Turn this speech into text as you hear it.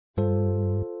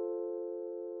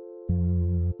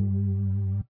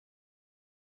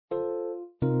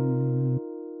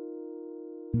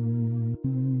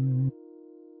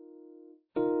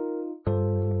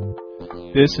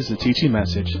This is a teaching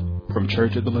message from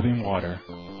Church of the Living Water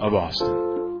of Austin.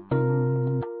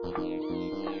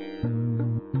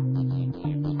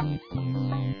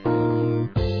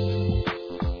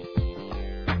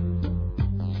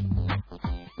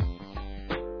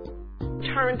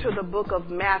 Turn to the book of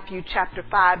Matthew chapter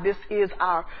 5. This is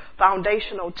our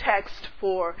foundational text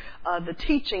for the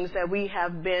teachings that we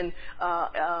have been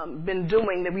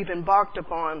doing, that we've embarked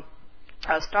upon.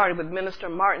 Started with Minister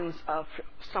Martin's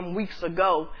some weeks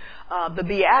ago. The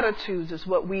Beatitudes is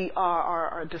what we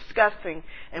are discussing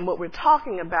and what we're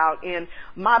talking about. In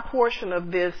my portion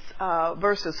of this,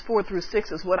 verses 4 through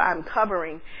 6 is what I'm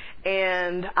covering.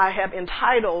 And I have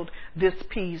entitled this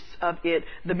piece of it,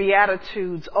 The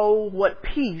Beatitudes, Oh, What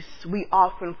Peace We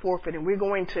Often Forfeit. And we're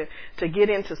going to get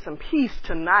into some peace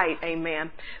tonight, amen.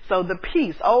 So the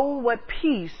peace, oh, what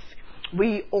peace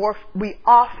we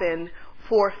often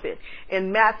forfeit.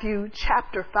 In Matthew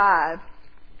chapter 5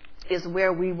 is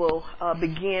where we will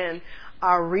begin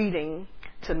our reading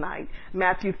tonight.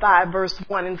 Matthew 5 verse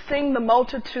 1. And seeing the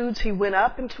multitudes, he went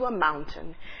up into a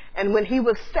mountain. And when he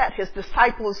was set, his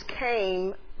disciples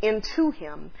came into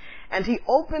him. And he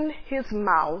opened his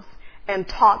mouth and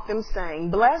taught them, saying,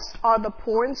 Blessed are the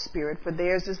poor in spirit, for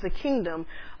theirs is the kingdom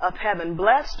of heaven.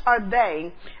 Blessed are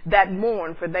they that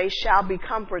mourn, for they shall be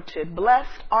comforted.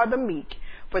 Blessed are the meek,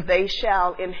 for they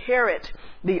shall inherit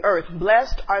the earth.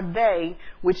 Blessed are they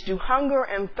which do hunger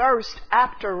and thirst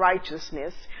after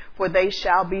righteousness, for they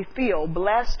shall be filled.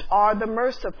 Blessed are the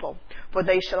merciful, for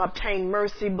they shall obtain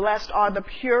mercy. Blessed are the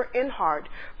pure in heart,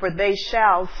 for they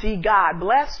shall see God.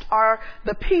 Blessed are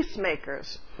the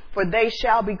peacemakers, for they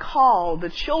shall be called the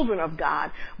children of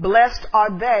God. Blessed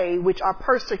are they which are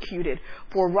persecuted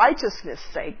for righteousness'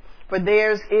 sake, for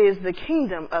theirs is the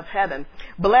kingdom of heaven.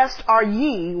 Blessed are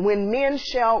ye when men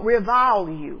shall revile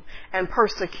you and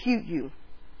persecute you,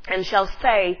 and shall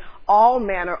say all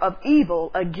manner of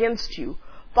evil against you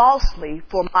falsely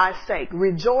for my sake.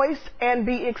 Rejoice and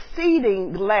be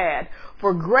exceeding glad,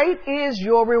 for great is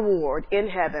your reward in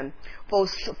heaven. For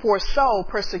so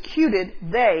persecuted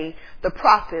they the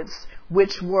prophets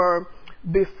which were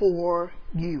before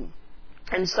you.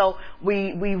 And so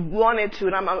we wanted to,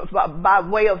 and I'm by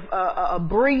way of a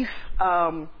brief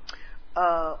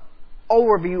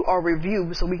overview or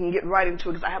review, so we can get right into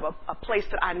it, because I have a place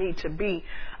that I need to be.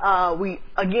 We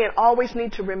again always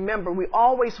need to remember. We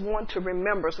always want to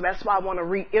remember. So that's why I want to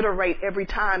reiterate every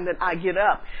time that I get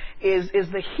up is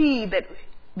the He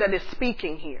that is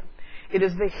speaking here. It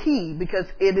is the He, because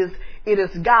it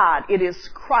is God. It is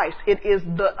Christ. It is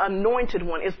the anointed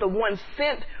one. It's the one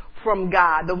sent from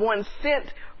God, the one sent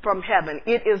from heaven.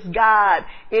 It is God.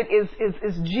 It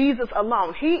is Jesus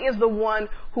alone. He is the one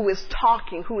who is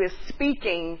talking, who is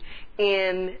speaking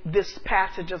in this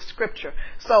passage of Scripture.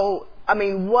 So, I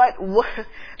mean, what,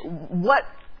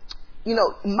 you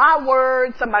know, my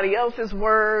word, somebody else's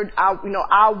word,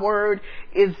 our word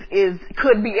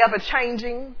could be ever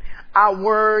changing. Our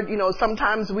word,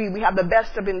 sometimes we have the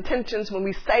best of intentions when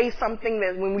we say something,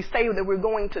 when we say that we're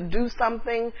going to do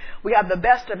something, we have the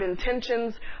best of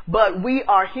intentions, but we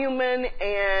are human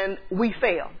and we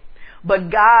fail. But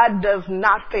God does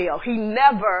not fail. He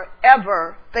never,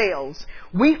 ever fails.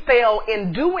 We fail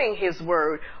in doing His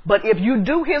word, but if you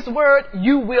do His word,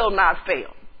 you will not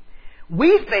fail.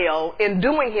 We fail in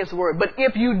doing His word, but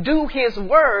if you do His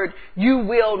word, you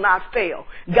will not fail.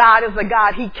 God is a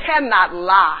God. He cannot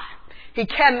lie. He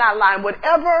cannot lie. And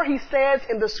whatever He says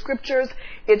in the Scriptures,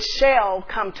 it shall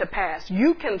come to pass.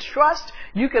 You can trust,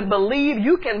 you can believe,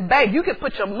 you can beg, you can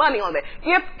put your money on that.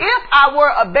 If I were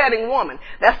a betting woman,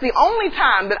 that's the only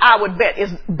time that I would bet,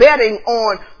 is betting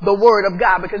on the Word of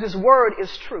God, because His Word is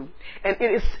true. And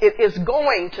it is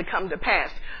going to come to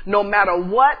pass. No matter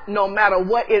what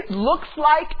it looks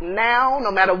like now,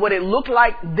 no matter what it looked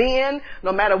like then,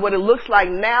 no matter what it looks like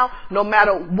now, no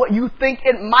matter what you think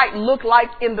it might look like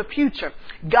in the future,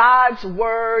 God's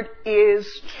word is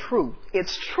true.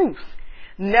 It's truth.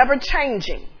 Never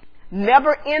changing,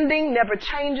 never ending, never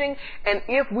changing. And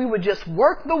if we would just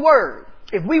work the word,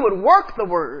 if we would work the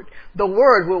word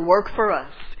will work for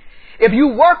us. If you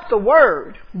work the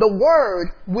word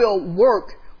will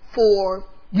work for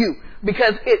you,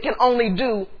 because it can only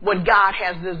do what God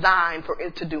has designed for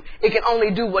it to do. It can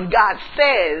only do what God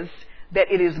says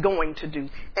that it is going to do.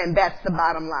 And that's the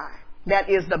bottom line. That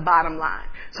is the bottom line.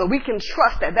 So we can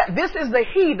trust that this is the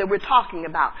He that we're talking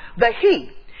about. The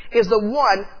He is the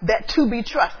one that to be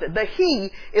trusted. The He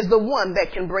is the one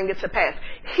that can bring it to pass.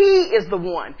 He is the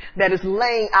one that is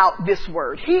laying out this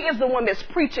word. He is the one that's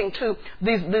preaching to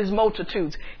these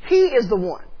multitudes. He is the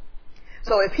one.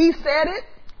 So if He said it,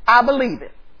 I believe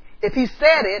it. If He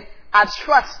said it, I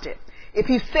trust it. If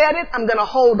he said it, I'm going to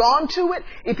hold on to it.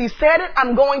 If he said it,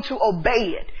 I'm going to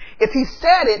obey it. If he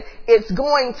said it, it's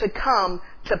going to come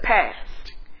to pass.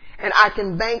 And I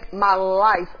can bank my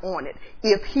life on it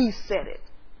if he said it.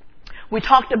 We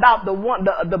talked about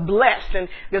the blessed, and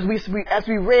as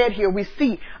we read here, we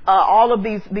see all of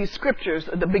these scriptures.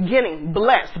 The beginning,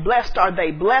 blessed are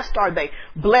they, blessed are they,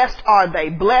 blessed are they,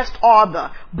 blessed are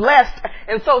the, blessed.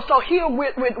 And so here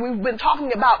we've been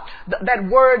talking about that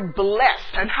word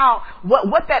blessed and how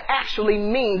what that actually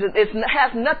means. It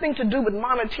has nothing to do with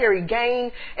monetary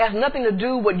gain. It has nothing to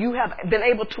do with what you have been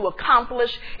able to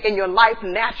accomplish in your life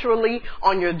naturally,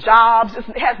 on your jobs.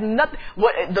 It has nothing.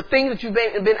 The things that you've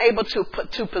been able to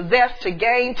possess, to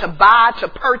gain, to buy, to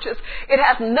purchase. It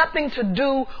has nothing to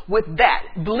do with that.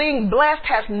 Being blessed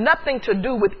has nothing to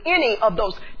do with any of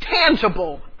those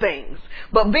tangible things.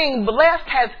 But being blessed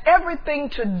has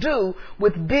everything to do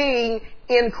with being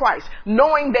in Christ.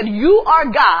 Knowing that you are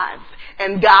God's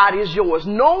and God is yours.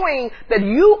 Knowing that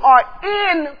you are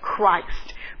in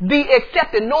Christ. Be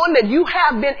accepted. Knowing that you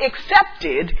have been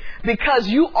accepted because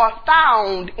you are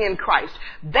found in Christ.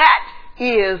 That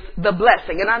is the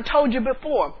blessing. And I told you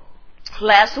before,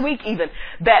 last week even,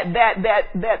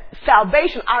 that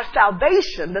salvation, our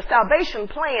salvation, the salvation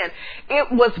plan,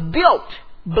 it was built.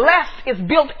 Blessed is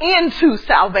built into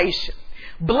salvation.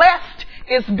 Blessed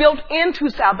is built into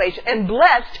salvation. And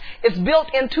blessed is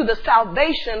built into the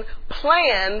salvation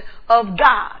plan of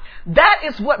God. That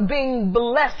is what being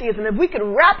blessed is. And if we could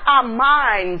wrap our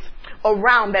minds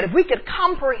around that, if we could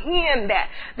comprehend that,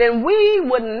 then we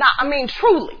would not,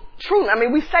 truly,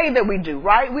 we say that we do,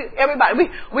 right?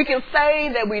 We can say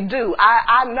that we do.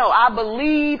 I know, I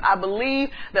believe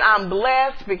that I'm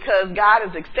blessed because God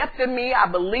has accepted me. I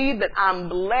believe that I'm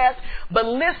blessed. But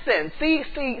listen, see,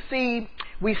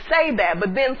 we say that,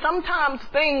 but then sometimes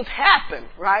things happen,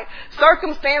 right?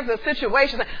 Circumstances,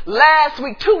 situations. Last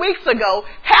week, 2 weeks ago,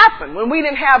 happened when we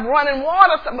didn't have running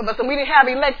water, some of us, and we didn't have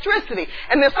electricity.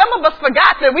 And then some of us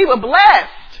forgot that we were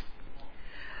blessed.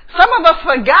 Some of us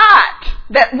forgot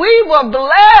that we were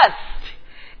blessed.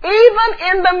 Even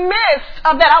in the midst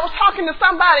of that, I was talking to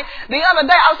somebody the other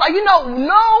day. I was like,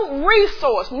 no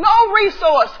resource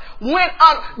went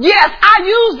on. Yes, I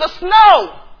used the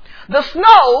snow. The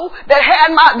snow that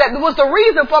was the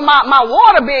reason for my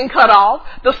water being cut off.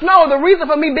 The snow, the reason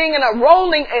for me being in a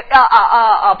rolling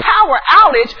power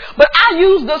outage. But I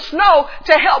used the snow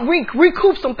to help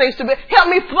recoup some things, to help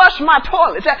me flush my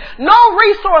toilets. No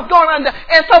resource going under.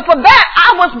 And so for that,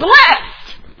 I was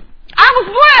blessed.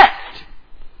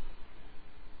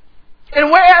 And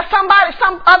whereas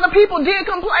some other people did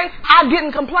complain, I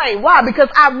didn't complain. Why? Because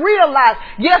I realized,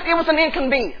 yes, it was an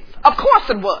inconvenience. Of course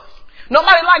it was.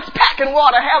 Nobody likes packing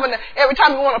water, every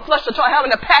time you want to flush the toilet,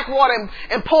 having to pack water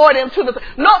and pour it into the.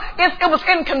 No, it was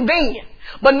inconvenient.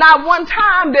 But not one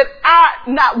time did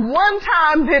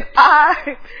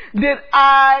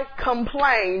I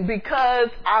complain, because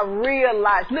I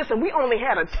realized, listen, we only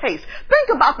had a taste. Think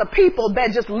about the people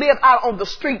that just live out on the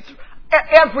streets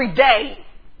every day.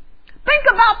 Think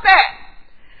about that.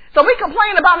 So we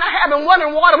complain about not having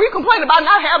running water. We complain about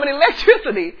not having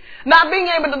electricity, not being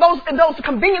able to those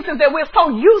conveniences that we're so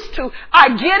used to. I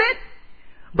get it.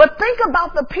 But think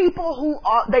about the people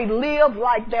they live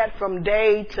like that from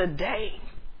day to day.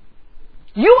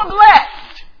 You are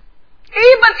blessed.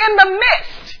 Even in the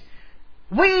midst,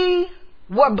 we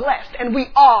were blessed, and we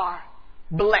are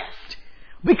blessed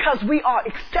because we are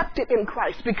accepted in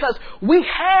Christ, because we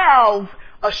have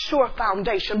a sure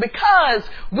foundation, because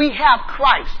we have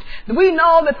Christ. We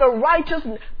know that the righteous,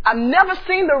 I've never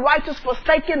seen the righteous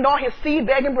forsaken nor his seed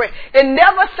begging bread. It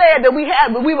never said that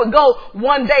we would go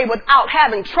one day without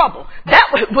having trouble. That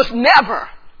was never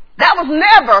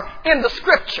in the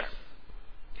scripture.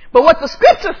 But what the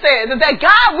scripture says is that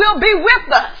God will be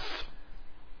with us.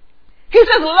 He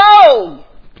says, lo,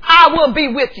 I will be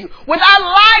with you. Without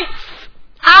lights,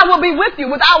 I will be with you.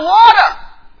 Without water,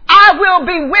 I will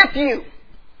be with you.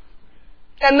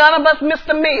 And none of us missed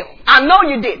a meal. I know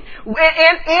you didn't.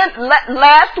 And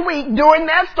last week, during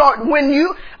that start,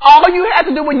 all you had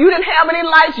to do when you didn't have any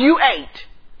lights, you ate.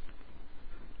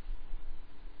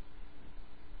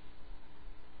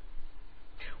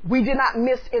 We did not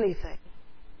miss anything.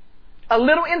 A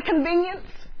little inconvenience,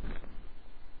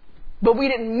 but we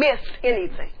didn't miss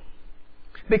anything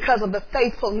because of the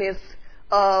faithfulness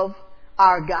of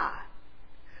our God.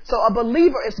 So a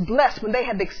believer is blessed when they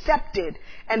have accepted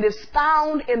and is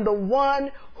found in the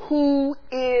one who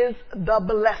is the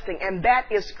blessing. And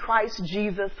that is Christ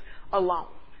Jesus alone.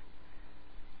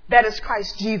 That is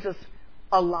Christ Jesus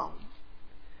alone.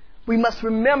 We must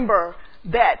remember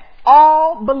that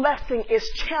all blessing is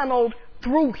channeled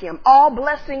through him. All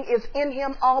blessing is in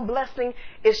him. All blessing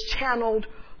is channeled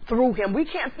through him. We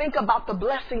can't think about the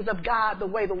blessings of God the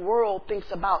way the world thinks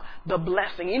about the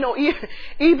blessing. You know,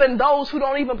 even those who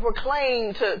don't even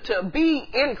proclaim to be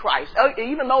in Christ,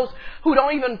 even those who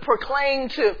don't even proclaim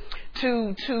to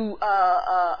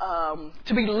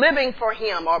be living for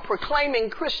him or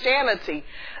proclaiming Christianity,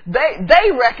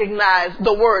 they recognize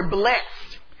the word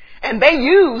blessed and they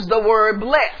use the word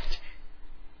blessed.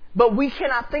 But we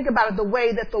cannot think about it the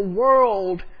way that the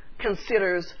world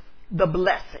considers the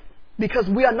blessing, because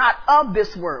we are not of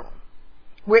this world.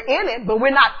 We're in it, but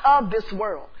we're not of this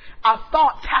world. Our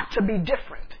thoughts have to be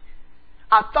different.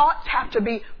 Our thoughts have to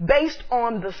be based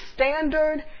on the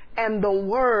standard and the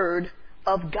word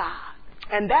of God.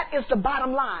 And that is the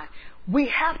bottom line. We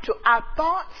have to, our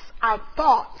thoughts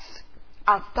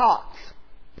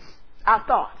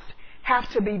have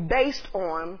to be based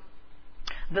on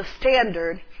the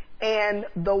standard and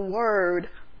the word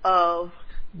of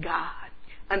God.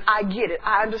 And I get it.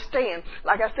 I understand.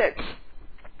 Like I said,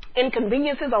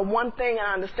 inconveniences are one thing.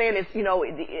 I understand it's, you know,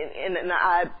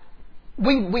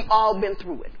 we all been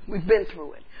through it. We've been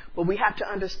through it. But we have to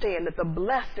understand that the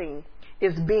blessing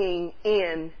is being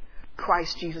in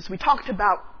Christ Jesus. We talked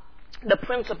about the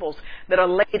principles that are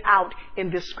laid out in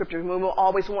this scripture. We will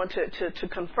always want to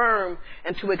confirm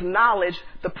and to acknowledge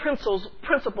the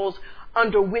principles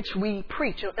under which we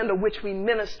preach, under which we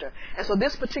minister. And so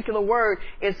this particular word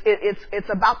it's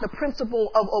about the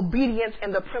principle of obedience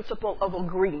and the principle of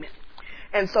agreement.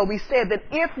 And so we said that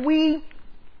if we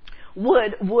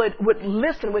would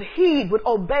listen, would heed, would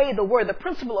obey the word, the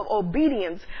principle of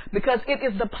obedience, because it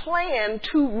is the plan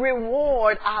to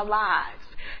reward our lives.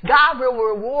 God will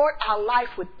reward our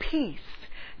life with peace.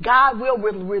 God will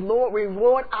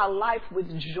reward our life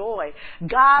with joy.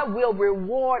 God will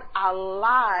reward our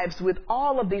lives with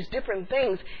all of these different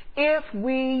things if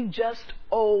we just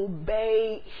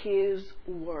obey his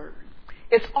word.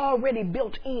 It's already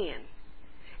built in.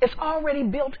 It's already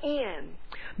built in.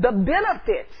 The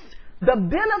benefits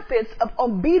of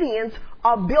obedience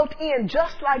are built in,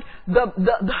 just like the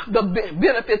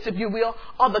benefits, if you will,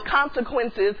 or the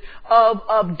consequences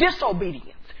of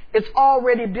disobedience. It's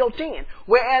already built in.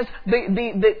 Whereas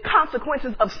the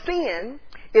consequences of sin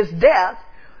is death,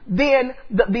 then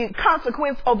the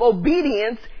consequence of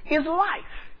obedience is life.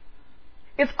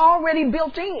 It's already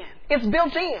built in. It's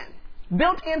built in.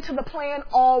 Built into the plan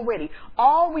already.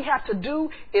 All we have to do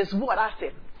is what I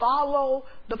said. Follow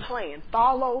the plan.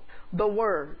 Follow the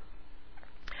word.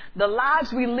 The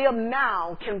lives we live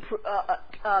now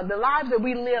the lives that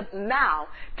we live now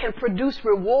can produce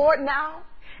reward now,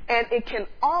 and it can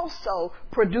also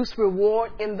produce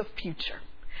reward in the future.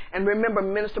 And remember,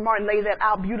 Minister Martin laid that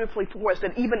out beautifully for us,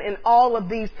 that even in all of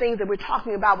these things that we're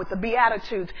talking about with the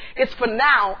Beatitudes, it's for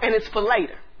now and it's for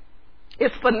later.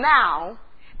 It's for now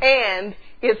and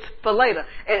it's for later.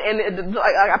 And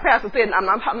like our pastor said, I'm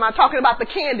not talking about the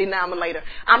candy now and later.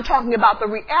 I'm talking about the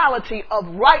reality of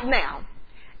right now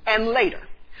and later.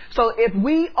 So if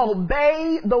we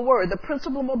obey the word, the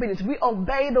principle of obedience, we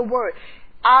obey the word,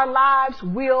 our lives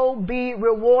will be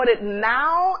rewarded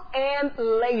now and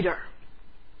later.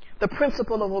 The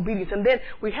principle of obedience. And then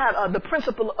we have the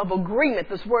principle of agreement.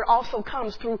 This word also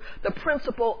comes through the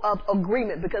principle of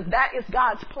agreement, because that is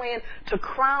God's plan to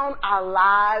crown our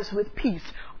lives with peace.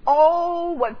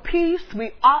 Oh, what peace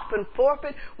we often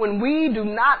forfeit when we do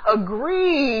not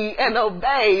agree and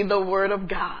obey the word of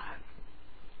God.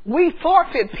 We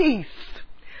forfeit peace.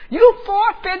 You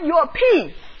forfeit your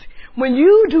peace when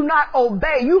you do not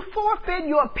obey. You forfeit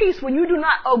your peace when you do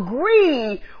not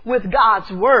agree with God's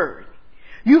word.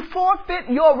 You forfeit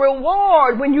your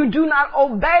reward when you do not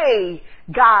obey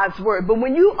God's word. But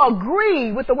when you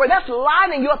agree with the word, that's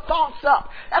lining your thoughts up.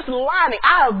 That's lining.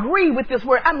 I agree with this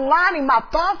word. I'm lining my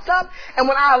thoughts up. And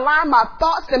when I align my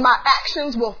thoughts, then my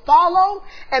actions will follow.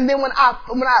 And then when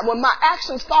my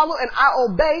actions follow and I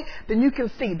obey, then you can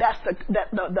see that's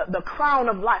the crown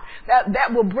of life.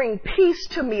 That will bring peace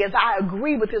to me as I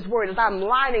agree with his word, as I'm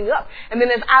lining up. And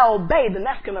then as I obey, then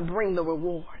that's going to bring the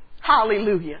reward.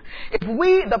 Hallelujah. If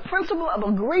the principle of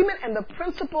agreement and the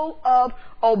principle of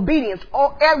obedience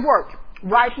are at work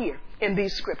right here in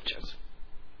these scriptures.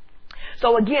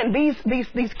 So again,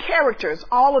 these characters,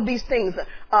 all of these things,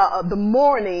 the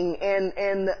mourning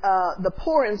and the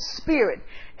poor in spirit,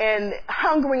 and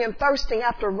hungering and thirsting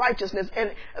after righteousness,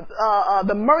 and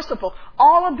the merciful,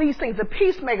 all of these things, the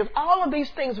peacemakers, all of these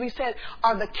things we said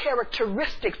are the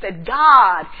characteristics that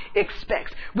God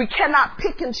expects. We cannot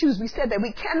pick and choose. We said that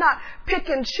we cannot pick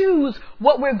and choose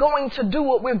what we're going to do,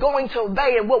 what we're going to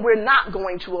obey, and what we're not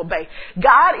going to obey.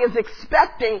 God is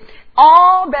expecting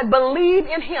all that believe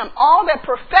in Him, all that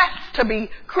profess to be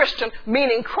Christian,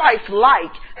 meaning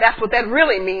Christ-like. That's what that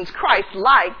really means,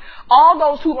 Christ-like. All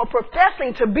those who are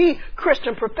professing to be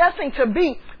Christian, professing to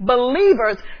be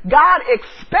believers, God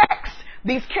expects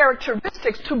these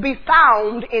characteristics to be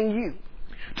found in you,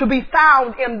 to be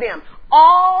found in them.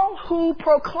 All who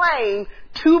proclaim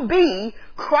to be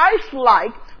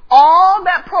Christ-like, all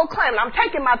that proclaim, and I'm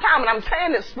taking my time and I'm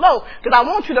saying it slow because I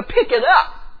want you to pick it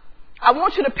up. I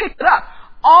want you to pick it up.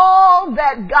 All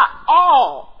that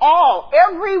God,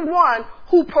 everyone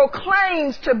who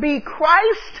proclaims to be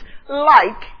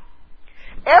Christ-like,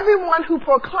 everyone who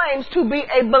proclaims to be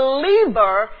a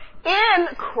believer in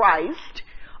Christ,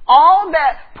 all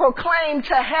that proclaim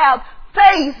to have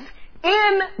faith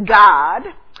in God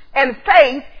and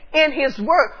faith in His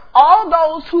Word, all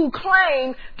those who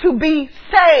claim to be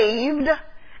saved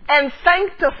and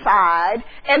sanctified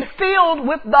and filled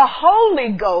with the Holy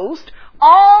Ghost,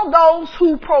 all those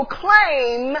who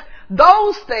proclaim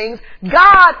those things,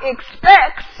 God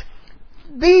expects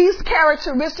these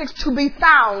characteristics to be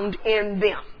found in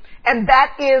them. And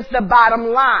that is the bottom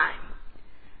line.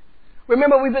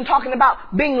 Remember, we've been talking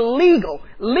about being legal.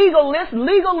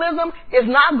 Legalism is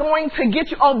not going to get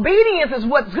you. Obedience is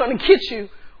what's going to get you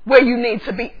where you need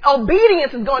to be.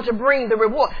 Obedience is going to bring the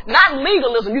reward, not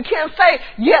legalism. You can't say,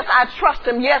 yes, I trust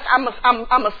Him. Yes, I'm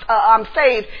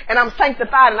saved and I'm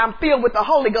sanctified and I'm filled with the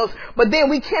Holy Ghost. But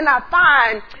then we cannot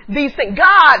find these things.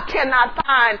 God cannot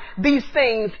find these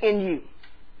things in you.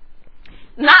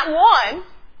 Not one,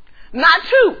 not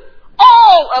two,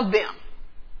 all of them.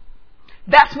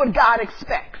 That's what God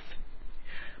expects.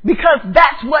 Because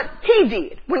that's what He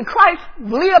did. When Christ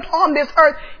lived on this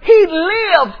earth, He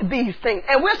lived these things.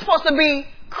 And we're supposed to be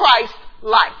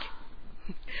Christ-like.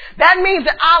 That means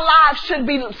that our lives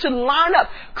should line up.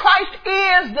 Christ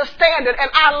is the standard, and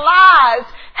our lives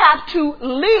have to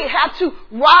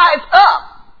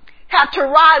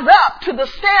rise up to the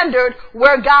standard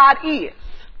where God is.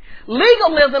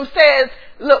 Legalism says,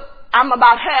 look, I'm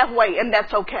about halfway, and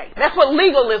that's okay. That's what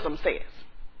legalism says.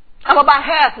 I'm about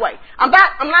halfway. I'm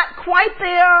not quite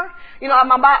there.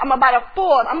 I'm about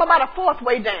a fourth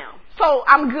way down. So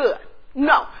I'm good.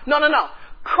 No.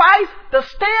 Christ, the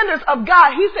standards of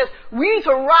God, He says we need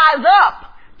to rise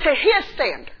up to His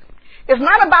standard. It's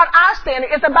not about our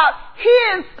standard. It's about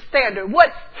His standard,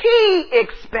 what He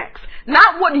expects.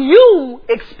 Not what you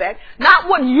expect, not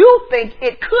what you think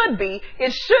it could be,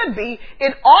 it should be,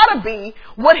 it ought to be,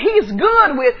 what He's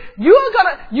good with. You're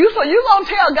gonna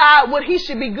tell God what He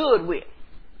should be good with.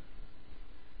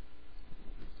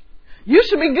 You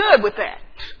should be good with that.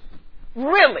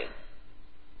 Really.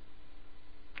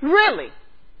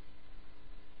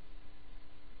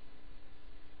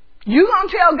 You're gonna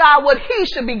tell God what He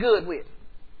should be good with.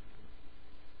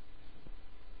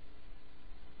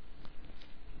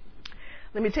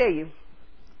 Let me tell you,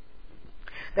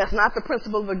 that's not the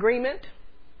principle of agreement,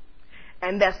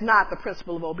 and that's not the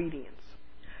principle of obedience.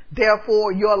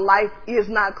 Therefore, your life is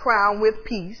not crowned with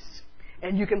peace,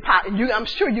 and I'm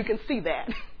sure you can see that.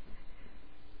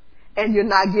 And you're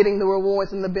not getting the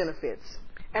rewards and the benefits,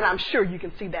 and I'm sure you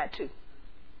can see that too.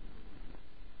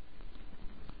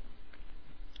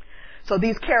 So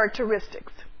these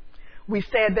characteristics, we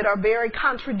said, that are very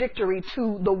contradictory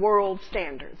to the world's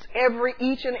standards.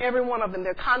 Each and every one of them,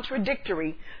 they're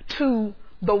contradictory to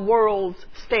the world's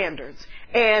standards.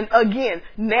 And again,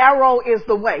 narrow is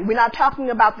the way. We're not talking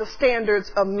about the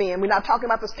standards of men. We're not talking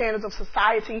about the standards of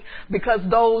society, because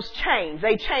those change.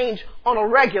 They change on a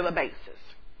regular basis.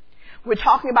 We're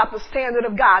talking about the standard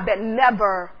of God that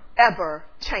never, ever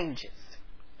changes.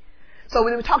 So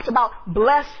when we talked about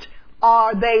blessed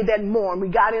are they that mourn, we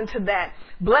got into that.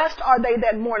 Blessed are they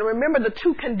that mourn. Remember the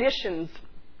two conditions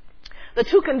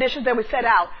that we set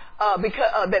out,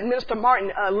 that Minister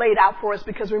Martin laid out for us,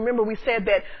 because remember we said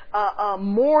that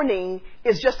mourning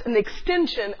is just an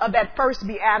extension of that first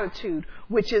beatitude,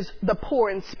 which is the poor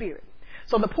in spirit.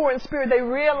 So the poor in spirit, they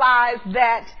realize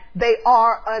that they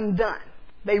are undone.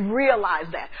 They realize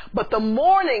that. But the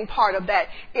mourning part of that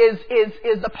is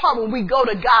the part when we go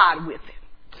to God with it.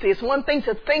 See, it's one thing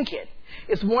to think it.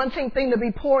 It's one thing to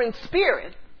be poor in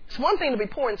spirit, It's one thing to be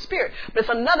poor in spirit, but it's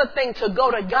another thing to go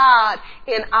to God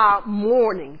in our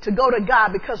mourning, to go to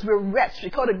God because we're wretched, to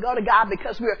go to God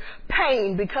because we're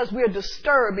pained, because we're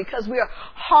disturbed, because we're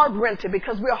heart-rented,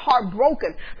 because we're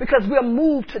heartbroken, because we're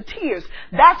moved to tears.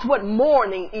 That's what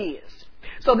mourning is.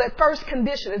 So that first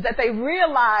condition is that they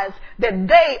realize that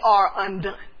they are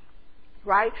undone.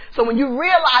 Right? So when you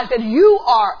realize that you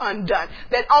are undone,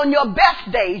 that on your best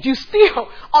days, you still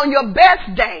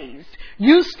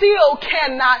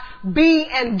cannot be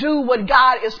and do what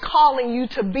God is calling you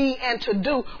to be and to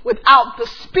do without the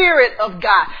Spirit of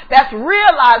God. That's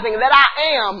realizing that I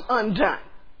am undone.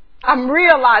 I'm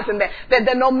realizing that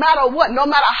no matter what, no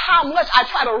matter how much I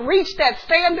try to reach that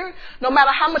standard, no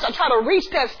matter how much I try to reach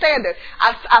that standard,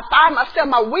 I find myself,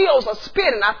 my wheels are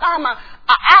spinning. I find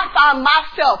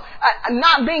myself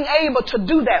not being able to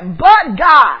do that. But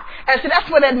God, and so that's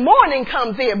where that mourning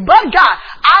comes in. But God,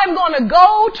 I'm going to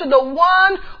go to the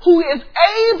one who is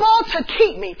able to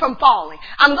keep me from falling.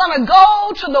 I'm going to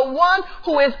go to the one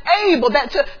who is able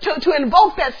to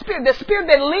invoke that spirit, the spirit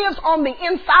that lives on the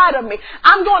inside of me.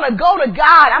 I'm going to go to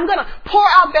God. I'm going to pour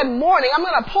out that mourning. I'm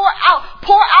going to pour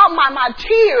out my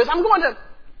tears. I'm going to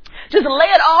just lay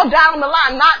it all down on the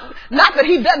line. Not that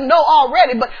he doesn't know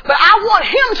already, but I want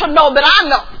him to know that I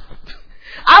know.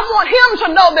 I want him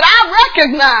to know that I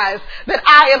recognize that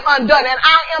I am undone and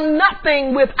I am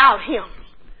nothing without him.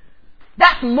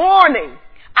 That's mourning.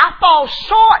 I fall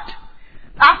short.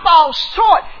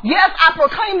 Yes, I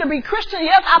proclaim to be Christian.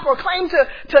 Yes, I proclaim to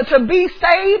be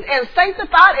saved and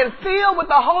sanctified and filled with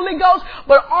the Holy Ghost.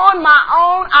 But on my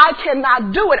own, I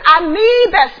cannot do it. I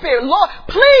need that Spirit. Lord,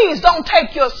 please don't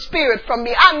take your Spirit from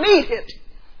me. I need it.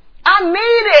 I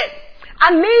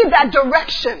need that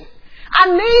direction. I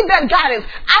need that guidance.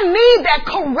 I need that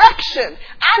correction.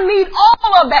 I need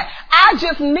all of that. I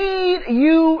just need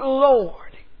you, Lord.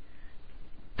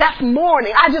 That's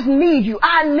mourning. I just need you.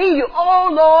 I need you. Oh,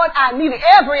 Lord, I need it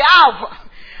every hour.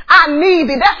 I need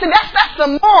thee. That's the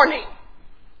mourning.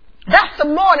 That's the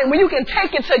mourning when you can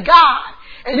take it to God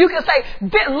and you can say,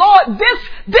 Lord, this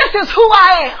is who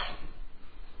I am.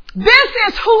 This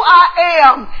is who I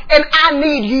am, and I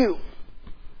need you.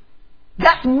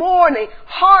 That's mourning,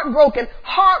 heartbroken,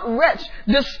 heart-wrenched,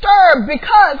 disturbed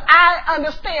because I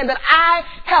understand that I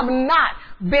have not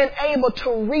been able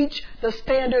to reach the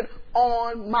standard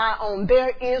on my own.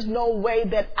 There is no way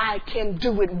that I can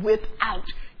do it without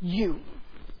you.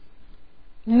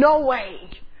 No way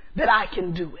that I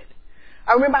can do it.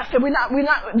 I remember I said,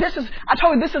 I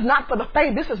told you this is not for the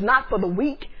faint. This is not for the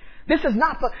weak. This is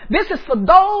for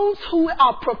those who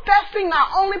are professing,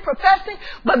 not only professing,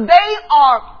 but they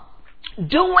are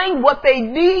doing what they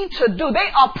need to do.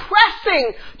 They are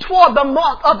pressing toward the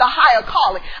mark of the higher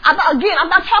calling. I'm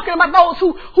not talking about those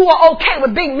who are okay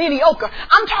with being mediocre.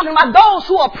 I'm talking about those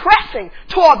who are pressing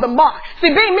toward the mark.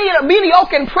 See, being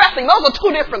mediocre and pressing, those are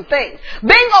two different things.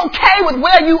 Being okay with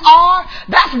where you are,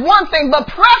 that's one thing, but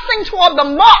pressing toward the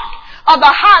mark of the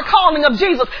high calling of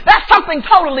Jesus, that's something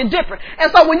totally different.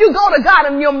 And so when you go to God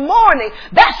in your mourning,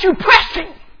 that's you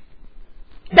pressing.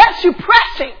 That's you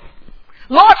pressing.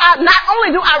 Lord, not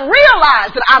only do I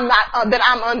realize that I'm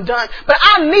undone, but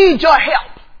I need your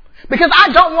help because I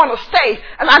don't want to stay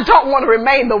and I don't want to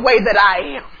remain the way that I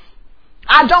am.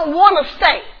 I don't want to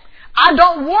stay. I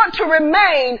don't want to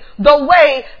remain the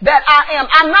way that I am.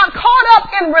 I'm not caught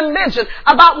up in religion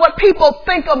about what people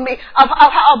think of me, of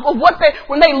what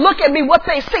when they look at me, what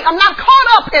they see. I'm not caught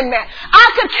up in that.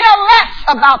 I could care less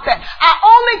about that. I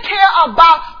only care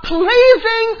about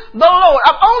pleasing the Lord.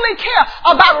 I only care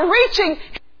about reaching.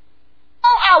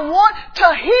 All I want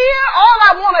to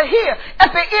hear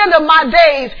at the end of my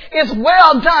days is,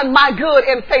 well done, my good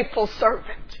and faithful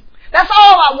servant. That's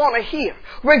all I want to hear.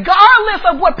 Regardless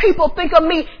of what people think of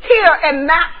me here and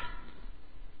now.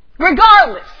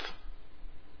 Regardless.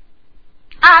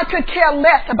 I could care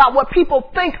less about what people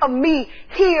think of me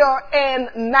here and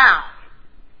now.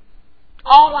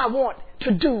 All I want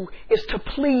to do is to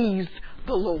please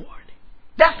the Lord.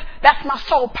 That's my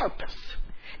sole purpose.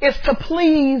 Is to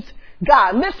please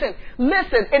God. Listen.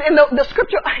 And the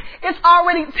scripture, it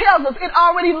already tells us, it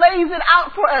already lays it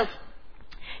out for us.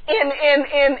 In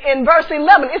verse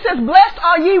 11, it says, blessed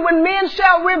are ye when men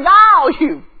shall revile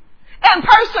you and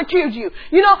persecute you.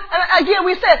 You know, and again,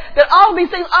 we said that all of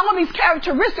these things, all of these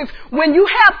characteristics, when you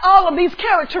have all of these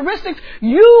characteristics,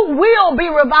 you will be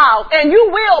reviled and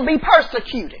you will be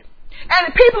persecuted.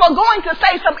 And people are going to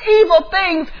say some evil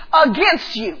things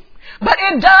against you. But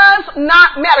it does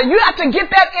not matter. You have to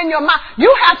get that in your mind.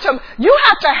 You have to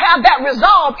have that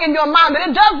resolve in your mind that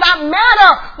it does not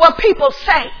matter what people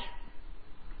say.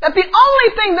 That the only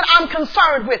thing that I'm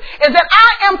concerned with is that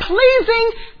I am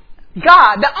pleasing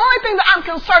God. The only thing that I'm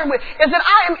concerned with is that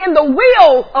I am in the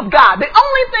will of God. The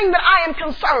only thing that I am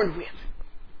concerned with,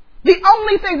 the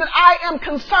only thing that I am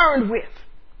concerned with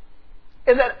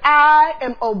is that I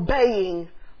am obeying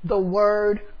the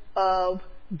word of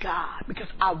God because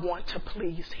I want to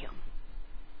please him.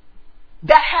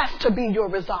 That has to be your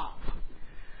resolve.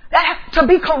 To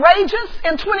be courageous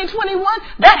in 2021,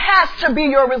 that has to be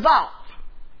your resolve.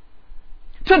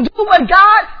 To do what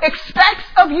God expects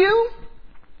of you,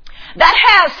 that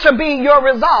has to be your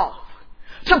resolve.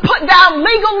 To put down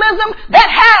legalism, that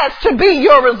has to be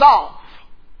your resolve.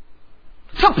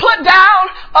 To put down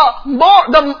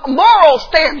the moral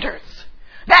standards,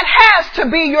 that has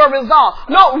to be your resolve.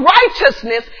 No,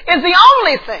 righteousness is the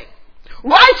only thing.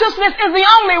 Righteousness is the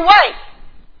only way.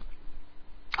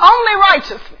 Only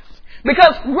righteousness.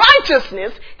 Because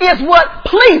righteousness is what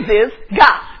pleases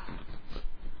God.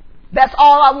 That's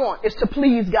all I want, is to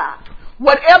please God.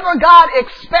 Whatever God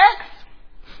expects,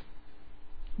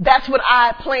 that's what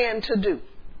I plan to do.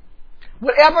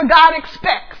 Whatever God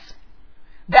expects,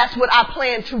 that's what I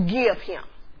plan to give him.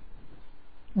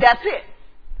 That's it.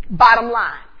 Bottom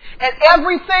line. And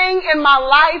everything in my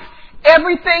life,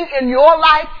 everything in your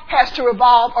life has to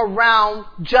revolve around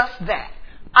just that.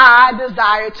 I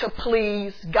desire to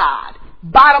please God.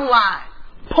 Bottom line.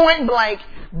 Point blank.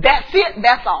 That's it.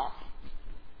 That's all.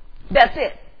 That's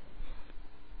it.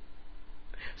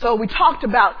 So we talked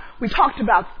about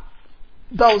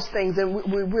those things, and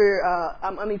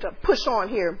I need to push on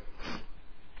here.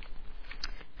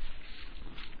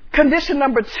 Condition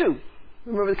number 2.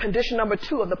 Remember, the condition number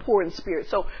 2 of the poor in spirit.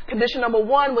 So condition number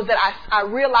 1 was that I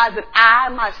realized that I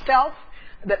myself,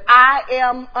 that I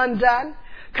am undone.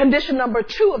 Condition number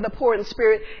 2 of the poor in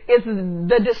spirit is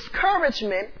the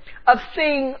discouragement of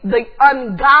seeing the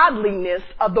ungodliness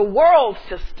of the world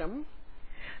system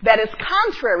that is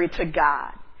contrary to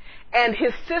God and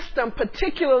his system,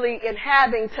 particularly in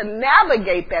having to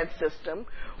navigate that system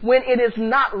when it is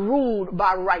not ruled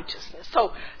by righteousness.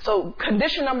 So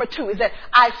condition number 2 is that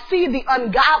I see the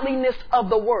ungodliness of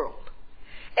the world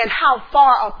and how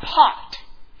far apart,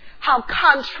 how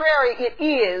contrary it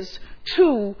is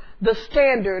to the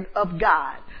standard of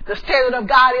God. The standard of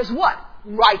God is what?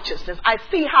 Righteousness. I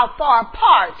see how far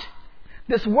apart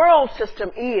this world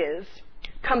system is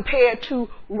compared to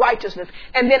righteousness.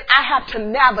 And then I have to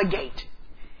navigate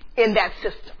in that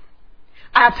system.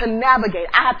 I have to navigate.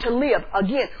 I have to live.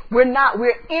 Again, we're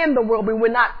in the world, but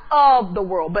we're not of the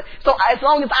world. But so as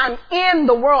long as I'm in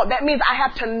the world, that means I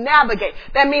have to navigate.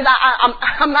 That means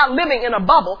I'm not living in a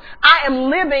bubble. I am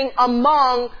living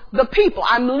among the people.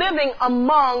 I'm living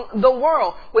among the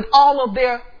world with all of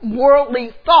their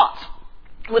worldly thoughts,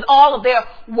 with all of their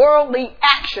worldly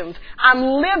actions. I'm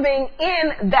living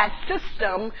in that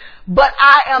system, but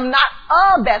I am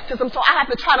not of that system, so I have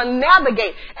to try to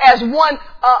navigate as one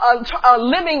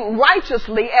living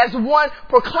righteously, as one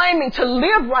proclaiming to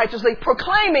live righteously,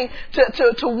 proclaiming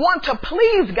to want to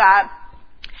please God.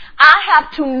 I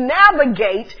have to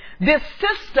navigate this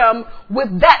system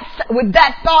with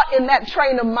that thought in that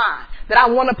train of mind, that I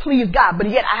want to please God, but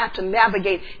yet I have to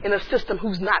navigate in a system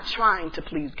who's not trying to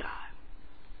please God.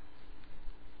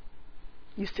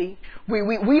 You see, we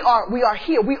are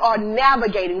here. We are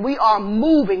navigating. We are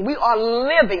moving. We are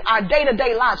living our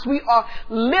day-to-day lives. We are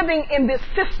living in this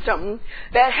system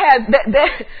that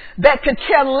could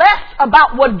care less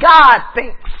about what God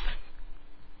thinks.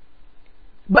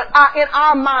 But in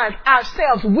our minds,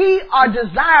 ourselves, we are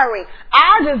desiring,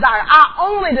 our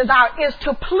only desire is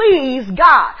to please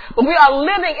God. But we are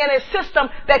living in a system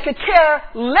that could care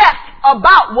less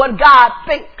about what God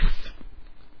thinks.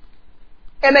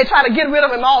 And they try to get rid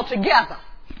of him altogether.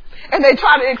 And they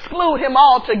try to exclude him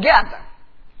altogether.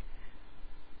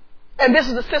 And this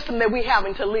is the system that we're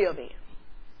having to live in.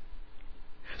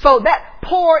 So that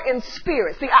poor in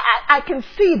spirit, see, I can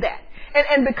see that.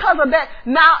 And because of that,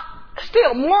 now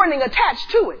still mourning attached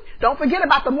to it. Don't forget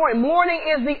about the mourning. Mourning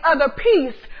is the other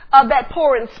piece of that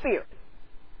poor in spirit.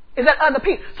 Is that other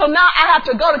piece. So now I have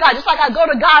to go to God. Just like I go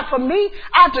to God for me,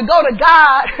 I have to go to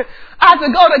God. I have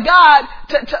to go to God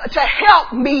to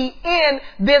help me in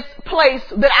this place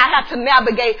that I have to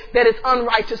navigate that is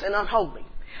unrighteous and unholy.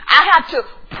 I have to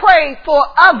pray for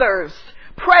others.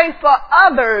 Pray for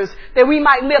others that we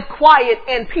might live quiet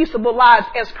and peaceable lives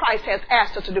as Christ has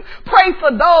asked us to do. Pray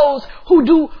for those who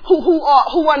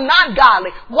are not godly.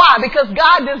 Why? Because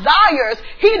God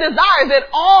He desires that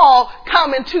all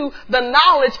come into the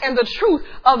knowledge and the truth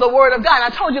of the Word of God.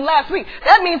 And I told you last week,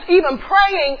 that means even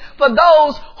praying for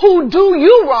those who do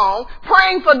you wrong,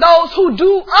 praying for those who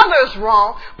do others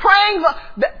wrong,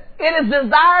 it is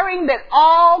desiring that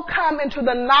all come into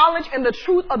the knowledge and the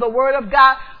truth of the Word of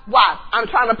God Why? I'm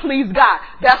trying to please God.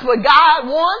 That's what God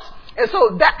wants. And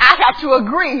so that I have to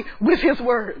agree with his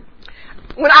word.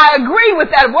 When I agree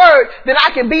with that word, then I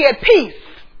can be at peace.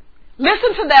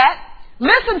 Listen to that.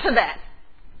 Listen to that.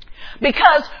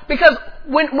 Because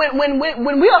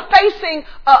when we are facing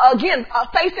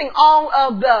facing all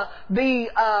of the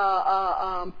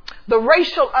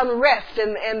racial unrest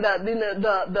and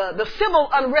the civil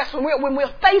unrest, when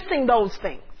we're facing those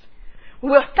things,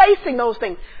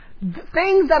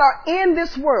 things that are in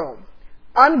this world,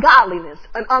 ungodliness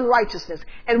and unrighteousness,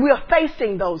 and we are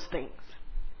facing those things.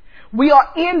 We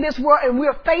are in this world and we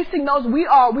are facing those. We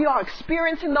are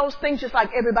experiencing those things just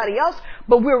like everybody else,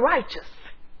 but we're righteous.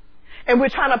 And we're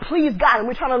trying to please God, and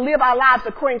we're trying to live our lives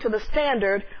according to the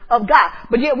standard of God.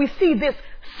 But yet we see this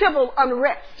civil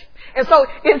unrest. And so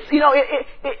it's,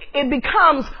 it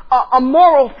becomes a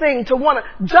moral thing to want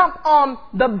to jump on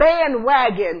the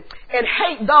bandwagon and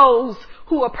hate those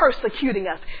who are persecuting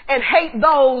us, and hate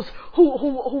those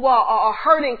who are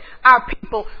hurting our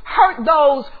people, hurt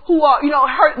those who are,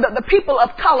 hurt the people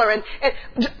of color. And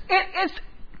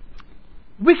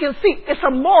we can see it's a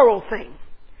moral thing.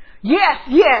 Yes,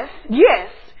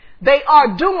 they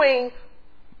are doing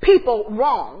people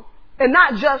wrong, and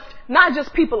not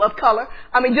just people of color.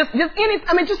 Anything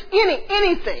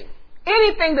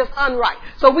that's unright.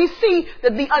 So we see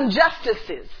that the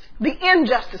injustices,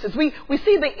 we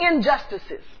see the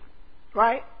injustices,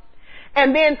 right?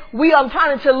 And then we are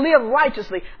trying to live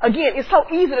righteously. Again, it's so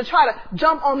easy to try to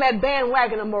jump on that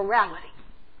bandwagon of morality.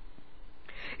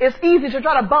 It's easy to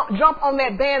try to jump on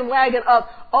that bandwagon of,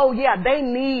 oh yeah, they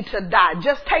need to die.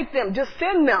 Just take them. Just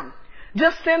send them.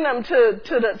 Just send them to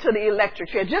the electric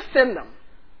chair. Just send them.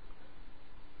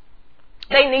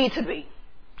 They need to be.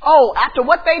 Oh, after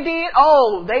what they did,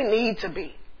 they need to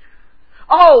be.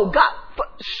 Oh God,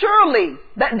 surely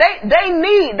that they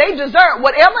deserve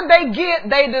whatever they get.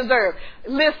 They deserve.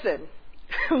 Listen.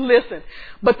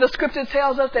 But the scripture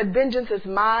tells us that vengeance is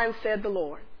mine, said the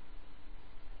Lord.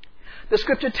 The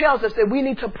scripture tells us that we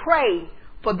need to pray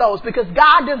for those because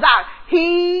God desires.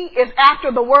 He is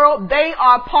after the world. They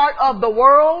are part of the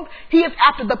world. He is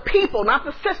after the people, not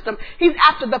the system. He's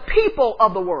after the people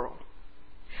of the world.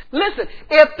 Listen,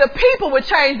 if the people would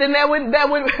change, then there wouldn't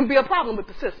be a problem with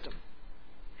the system.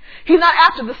 He's not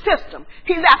after the system.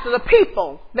 He's after the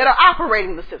people that are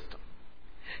operating the system.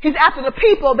 He's after the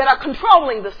people that are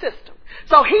controlling the system.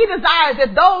 So he desires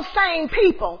that those same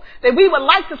people that we would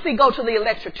like to see go to the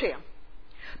electric chair,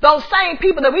 those same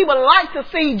people that we would like to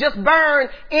see just burn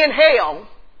in hell,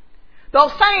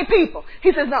 those same people,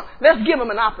 he says, no, let's give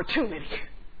them an opportunity.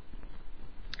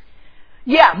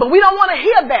 Yeah, but we don't want to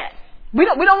hear that. We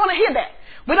don't want to hear that.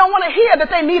 We don't want to hear that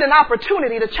they need an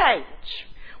opportunity to change.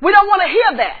 We don't want to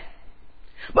hear that.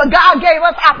 But God gave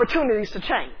us opportunities to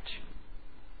change.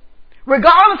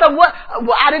 Regardless of what,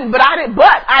 I didn't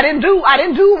do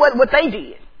what they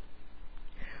did.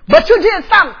 But you did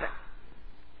something.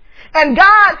 And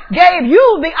God gave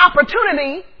you the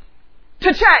opportunity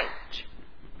to change.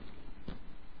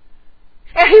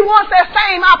 And he wants that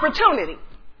same opportunity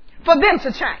for them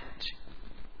to change.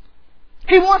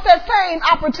 He wants that same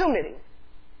opportunity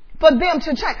for them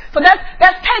to change. So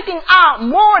that's taking our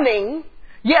mourning.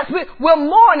 Yes, we're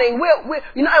mourning.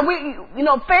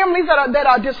 Families that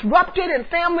are disrupted and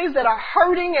families that are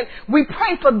hurting, and we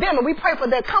pray for them and we pray for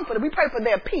their comfort and we pray for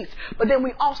their peace. But then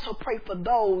we also pray for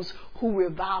those who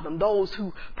reviled them, those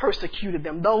who persecuted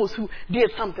them, those who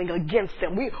did something against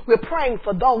them. We're praying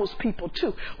for those people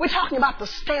too. We're talking about the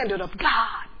standard of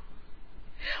God.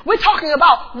 We're talking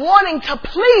about wanting to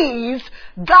please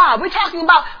God. We're talking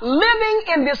about living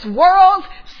in this world's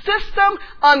system,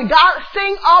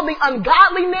 seeing all the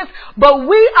ungodliness, but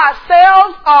we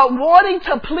ourselves are wanting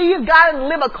to please God and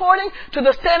live according to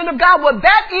the standard of God. Well,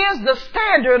 that is the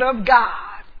standard of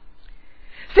God.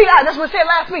 See, that's what I said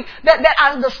last week, that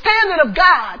the standard of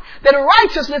God, that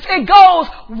righteousness, it goes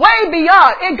way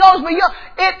beyond. It goes beyond.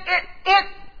 It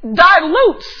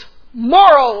dilutes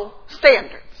moral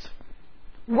standards.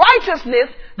 Righteousness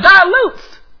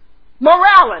dilutes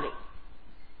morality.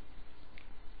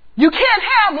 You can't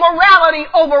have morality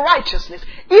over righteousness.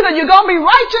 Either you're going to be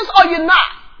righteous or you're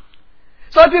not.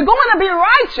 So if you're going to be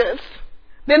righteous,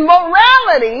 then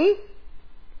morality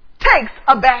takes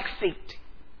a back seat.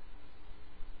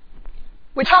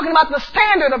 We're talking about the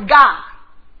standard of God.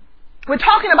 We're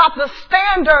talking about the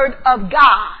standard of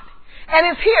God. And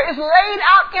it's here, it's laid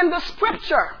out in the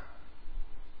scripture.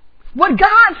 What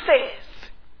God says.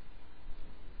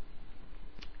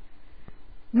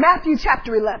 Matthew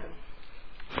chapter 11.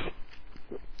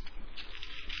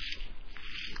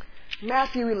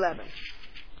 Matthew 11.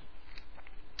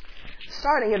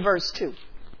 Starting at verse 2.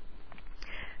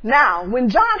 Now, when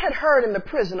John had heard in the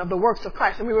prison of the works of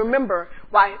Christ, and we remember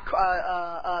why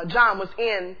John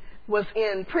was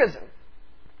in prison.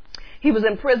 He was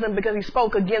in prison because he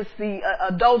spoke against the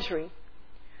adultery.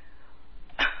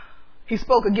 He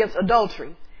spoke against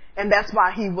adultery, and that's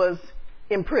why he was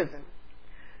in prison.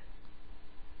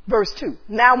 Verse 2.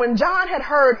 Now, when John had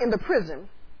heard in the prison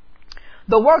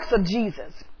the works of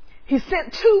Jesus, he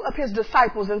sent 2 of his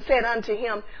disciples and said unto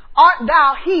him, Art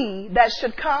thou he that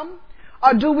should come,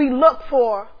 or do we look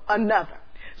for another?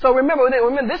 So remember,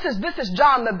 this is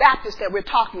John the Baptist that we're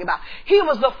talking about. He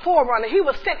was the forerunner. He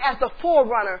was sent as the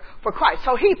forerunner for Christ.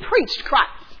 So he preached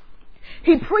Christ.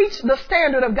 He preached the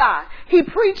standard of God. He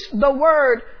preached the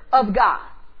word of God.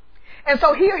 And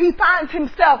so here he finds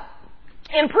himself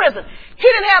in prison. He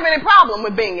didn't have any problem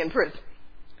with being in prison.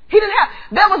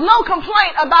 There was no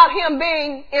complaint about him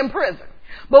being in prison.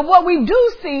 But what we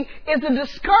do see is the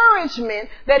discouragement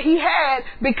that he had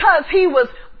because he was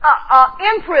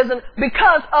in prison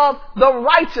because of the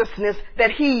righteousness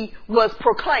that he was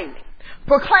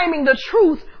proclaiming the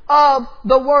truth of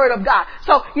the word of God.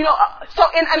 So, so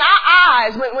in our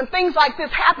eyes, when things like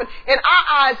this happen, in our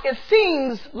eyes, it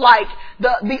seems like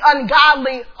the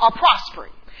ungodly are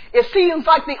prospering. It seems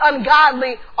like the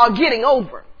ungodly are getting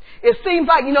over. It seems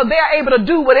like, they're able to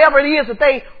do whatever it is that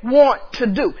they want to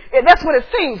do. That's what it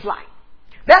seems like.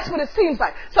 That's what it seems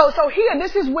like. So here,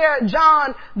 this is where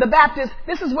John the Baptist,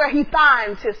 this is where he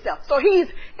finds himself. So he's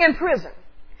in prison.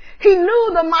 He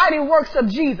knew the mighty works of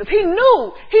Jesus. He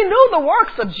knew the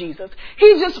works of Jesus.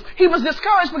 He was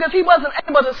discouraged because he wasn't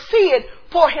able to see it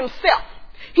for himself.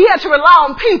 He had to rely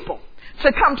on people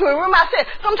to come to him. Remember I said,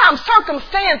 sometimes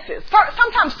circumstances,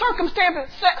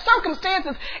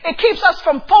 it keeps us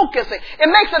from focusing. It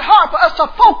makes it hard for us to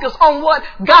focus on what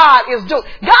God is doing.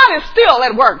 God is still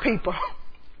at work, people.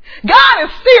 God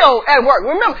is still at work.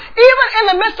 Remember, even in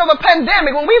the midst of a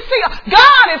pandemic, when we see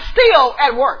God is still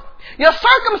at work. Your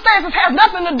circumstances have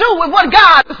nothing to do with what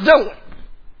God is doing.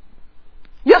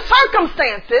 Your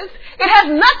circumstances, it has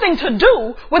nothing to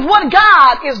do with what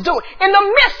God is doing. In the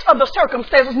midst of the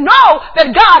circumstances, know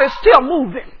that God is still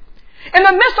moving. In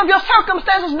the midst of your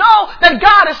circumstances, know that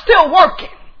God is still working.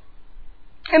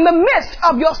 In the midst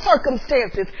of your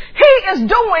circumstances, He is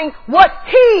doing what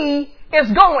He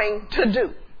is going to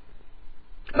do.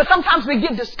 But sometimes we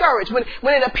get discouraged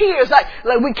when it appears like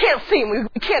we can't see Him, we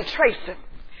can't trace Him.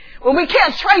 When we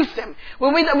can't trace Him,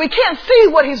 when we can't see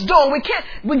what He's doing,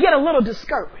 we get a little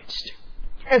discouraged.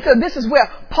 And so this is where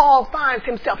Paul finds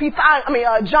himself.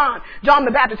 John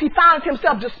the Baptist, he finds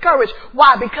himself discouraged.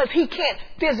 Why? Because he can't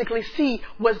physically see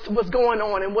what's going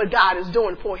on and what God is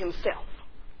doing for himself.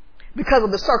 Because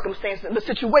of the circumstance and the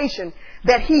situation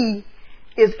that he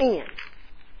is in.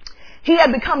 He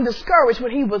had become discouraged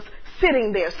when he was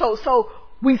sitting there. So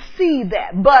we see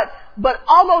that. But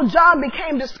although John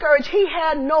became discouraged, he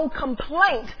had no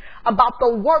complaint about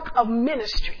the work of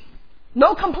ministry.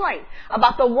 No complaint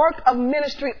about the work of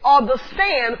ministry or the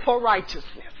stand for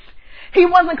righteousness. He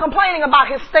wasn't complaining about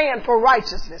his stand for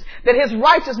righteousness, that his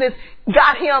righteousness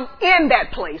got him in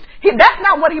that place. That's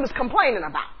not what he was complaining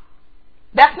about.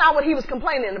 That's not what he was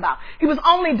complaining about. He was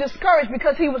only discouraged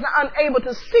because he was unable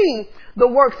to see the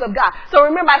works of God. So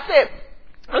remember I said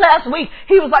last week,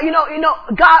 he was like,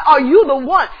 God, are you the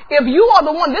one? If you are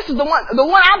the one, this is the one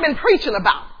I've been preaching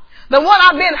about. The one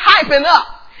I've been hyping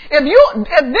up. If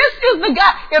this is the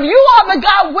guy, if you are the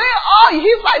guy, where are you?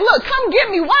 He's like, look, come get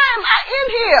me. Why am I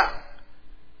in here?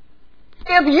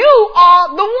 If you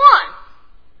are the one.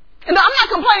 And I'm not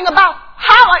complaining about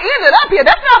how I ended up here.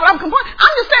 That's not what I'm complaining.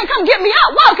 I'm just saying, come get me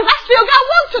out. Why? Because I still got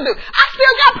work to do. I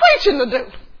still got preaching to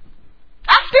do.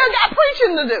 I still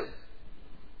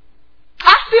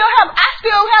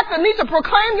have to need to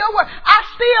proclaim your word. I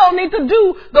still need to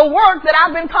do the work that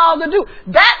I've been called to do.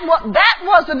 That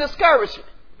was the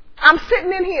discouragement. I'm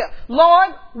sitting in here.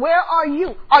 Lord, where are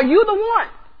you? Are you the one?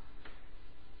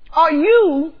 Are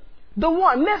you the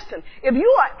one? Listen, if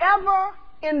you are ever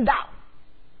in doubt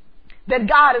that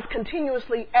God is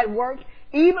continuously at work,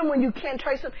 even when you can't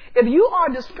trace Him, if you are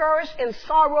discouraged in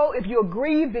sorrow, if you're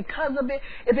grieved because of it,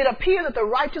 if it appears that the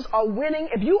righteous are winning,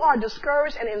 if you are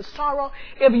discouraged and in sorrow,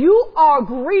 if you are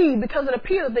grieved because it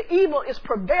appears that the evil is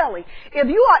prevailing, if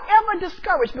you are ever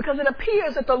discouraged because it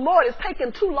appears that the Lord is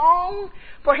taking too long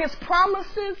for His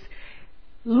promises,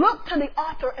 look to the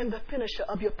author and the finisher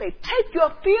of your faith. Take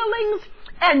your feelings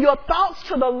and your thoughts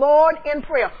to the Lord in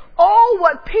prayer. Oh,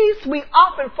 what peace we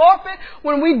often forfeit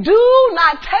when we do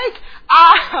not take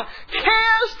our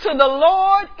cares to the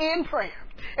Lord in prayer.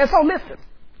 And so listen,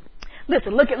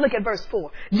 look at verse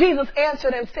 4. Jesus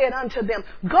answered and said unto them,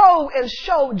 Go and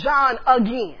show John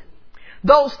again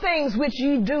those things which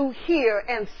ye do hear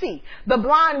and see. The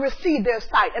blind receive their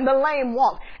sight, and the lame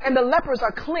walk, and the lepers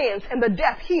are cleansed, and the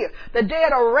deaf hear. The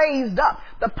dead are raised up.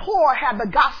 The poor have the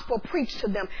gospel preached to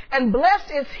them. And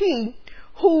blessed is he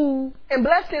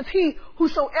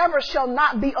whosoever shall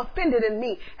not be offended in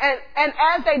me. And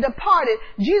as they departed,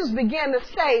 Jesus began to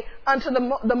say unto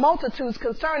the multitudes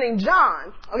concerning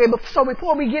John. Okay, so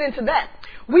before we get into that,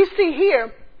 we see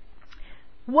here,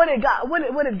 what did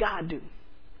God do?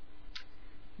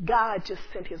 God just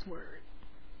sent his word.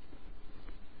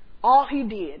 All he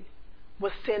did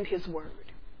was send his word.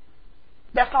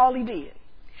 That's all he did.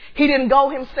 He didn't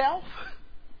go himself.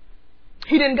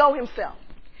 He didn't go himself.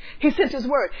 He sent his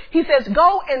word. He says,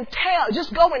 go and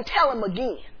tell him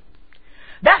again.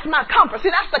 That's my comfort. See,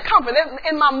 that's the comfort.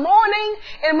 In my morning,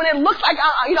 and when it looks like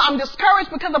I'm discouraged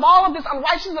because of all of this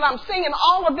unrighteousness that I'm seeing and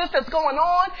all of this that's going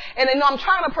on, and I'm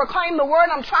trying to proclaim the word,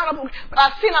 I'm trying to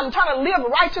live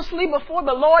righteously before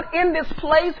the Lord in this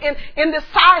place, in this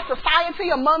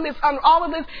society, among this, all of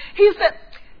this. He said,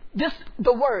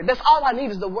 the word. That's all I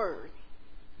need is the word.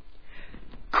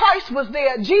 Christ was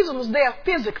there. Jesus was there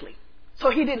physically. So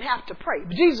he didn't have to pray.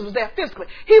 But Jesus was there physically.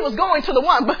 He was going to the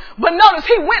one. But notice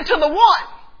he went to the one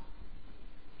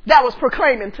that was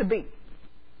proclaiming to be.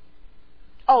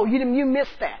 Oh, you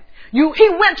missed that. He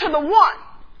went to the one.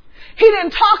 He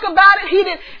didn't talk about it. He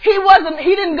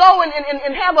didn't go and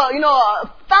have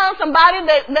find somebody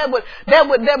that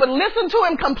would listen to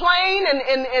him complain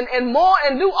and more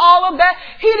and do all of that.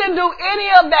 He didn't do any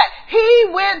of that. He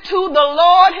went to the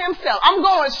Lord himself. I'm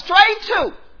going straight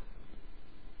to.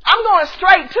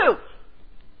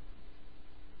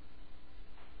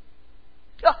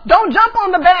 Don't jump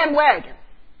on the bandwagon.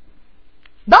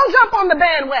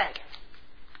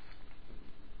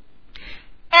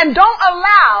 And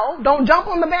don't jump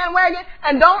on the bandwagon,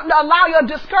 and don't allow your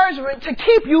discouragement to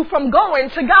keep you from going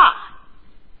to God.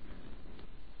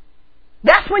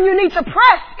 That's when you need to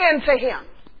press into him.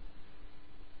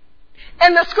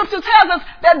 And the scripture tells us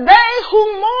that they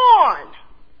who mourn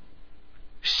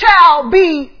shall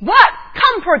be what?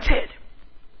 Comforted.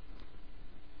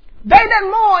 They that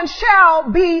mourn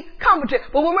shall be comforted.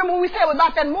 But remember when we said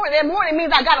about that mourning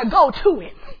means I gotta go to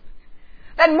it.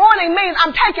 That mourning means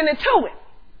I'm taking it to it.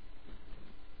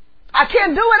 I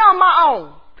can't do it on my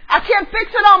own. I can't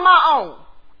fix it on my own.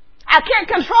 I can't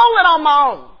control it on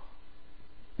my own.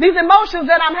 These emotions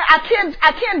that I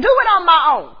can't do it on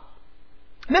my own.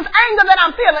 This anger that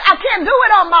I'm feeling, I can't do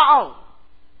it on my own.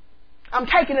 I'm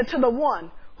taking it to the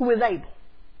one who is able.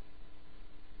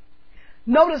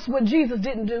 Notice what Jesus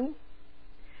didn't do.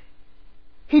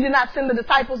 He did not send the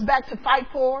disciples back to fight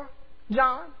for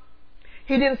John.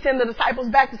 He didn't send the disciples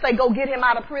back to say, go get him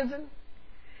out of prison.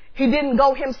 He didn't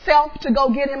go himself to go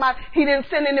get him out. He didn't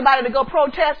send anybody to go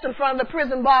protest in front of the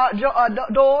prison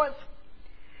doors.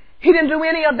 He didn't do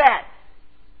any of that.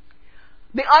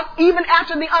 Even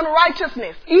after the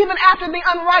unrighteousness,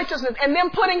 and them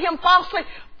putting him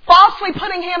falsely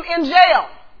putting him in jail.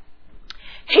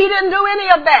 He didn't do any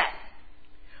of that.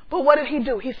 But what did he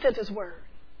do? He sent his word.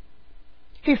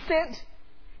 He sent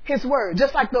his word,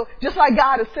 just like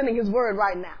God is sending his word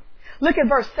right now. Look at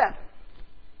verse 7.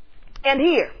 And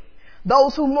here,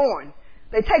 those who mourn,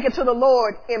 they take it to the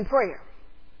Lord in prayer.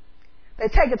 They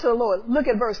take it to the Lord. Look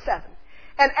at verse 7.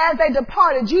 And as they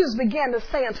departed, Jesus began to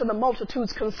say unto the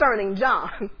multitudes concerning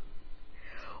John.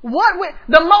 What with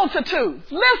the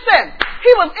multitudes? Listen,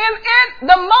 he was in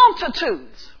the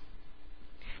multitudes.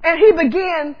 And he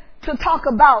began to talk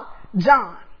about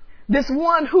John, this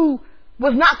one who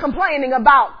was not complaining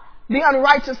about the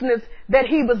unrighteousness that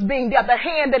he was being dealt, the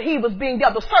hand that he was being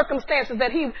dealt, the circumstances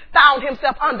that he found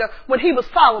himself under when he was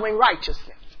following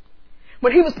righteousness.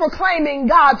 When he was proclaiming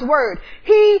God's word.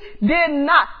 He did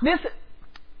not, this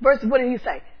verse, what did he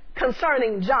say?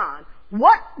 Concerning John,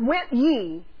 what went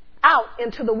ye out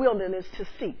into the wilderness to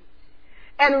see?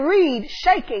 And reed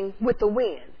shaking with the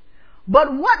wind.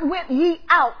 But what went ye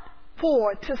out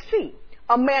for to see?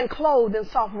 A man clothed in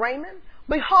soft raiment?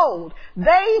 Behold,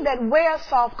 they that wear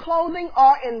soft clothing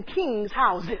are in kings'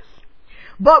 houses.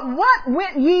 But what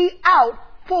went ye out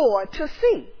for to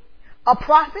see? A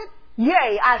prophet?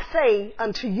 Yea, I say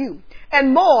unto you,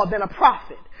 and more than a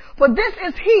prophet. For this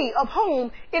is he of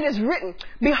whom it is written,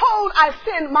 Behold, I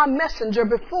send my messenger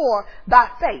before thy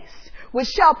face, which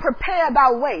shall prepare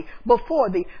thy way before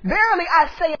thee. Verily I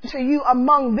say unto you,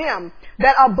 among them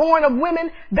that are born of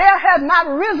women, there has not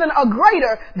risen a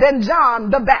greater than John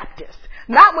the Baptist.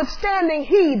 Notwithstanding,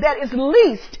 he that is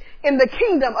least in the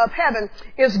kingdom of heaven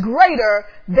is greater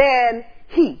than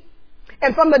he.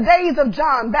 And from the days of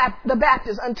John the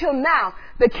Baptist until now,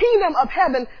 the kingdom of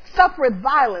heaven suffereth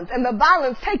violence, and the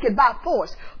violence take it by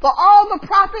force. For all the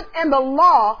prophet and the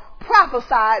law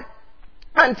prophesied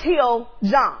until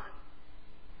John.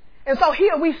 And so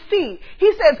here we see,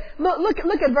 he says, look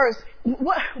at verse,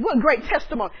 what great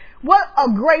testimony. What a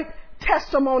great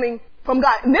testimony from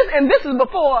God. And this is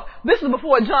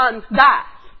before John dies.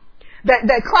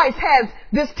 That Christ has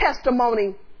this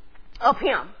testimony of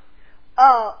him.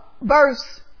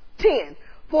 Verse 10.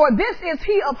 For this is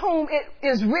he of whom it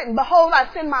is written, behold,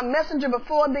 I send my messenger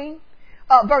before thee.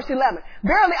 Verse 11.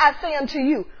 Verily I say unto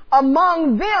you,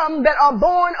 among them that are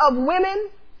born of women,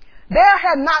 there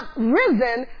had not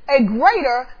risen a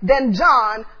greater than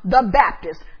John the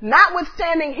Baptist.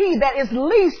 Notwithstanding he that is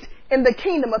least in the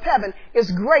kingdom of heaven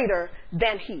is greater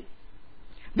than he.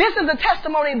 This is a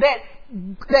testimony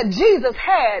that Jesus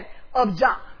had of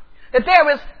John. That there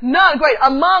is none greater.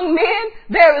 Among men,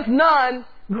 there is none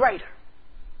greater.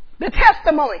 The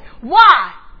testimony.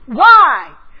 Why?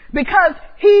 Why? Because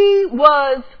he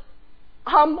was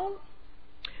humble.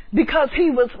 Because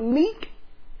he was meek.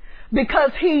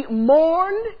 Because he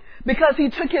mourned. Because he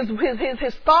took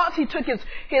his thoughts, he took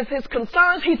his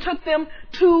concerns, he took them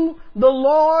to the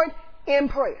Lord in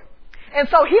prayer. And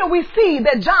so here we see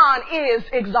that John is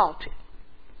exalted.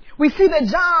 We see that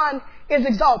John is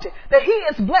exalted, that he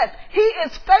is blessed. He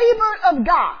is favored of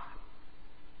God.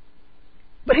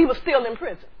 But he was still in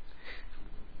prison.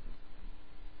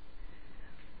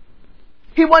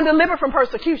 He wasn't delivered from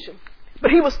persecution,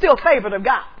 but he was still favored of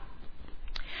God.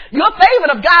 You're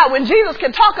favored of God when Jesus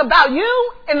can talk about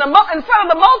you in front of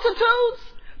the multitudes,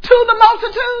 to the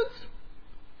multitudes.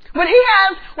 When he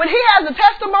has a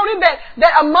testimony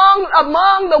that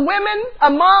among the women,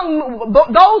 among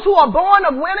those who are born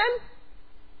of women,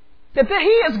 that he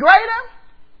is greater.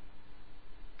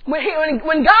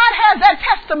 When God has that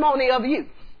testimony of you,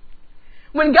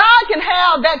 when God can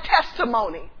have that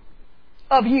testimony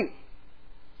of you,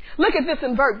 look at this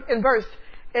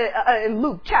in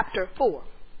Luke chapter 4.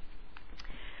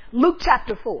 Luke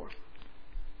chapter 4.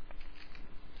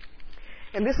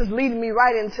 And this is leading me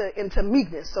right into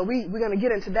meekness. So we're going to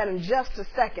get into that in just a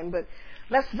second. But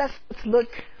let's look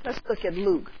at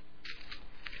Luke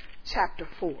chapter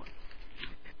 4.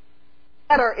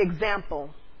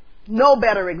 No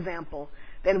better example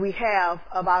than we have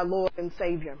of our Lord and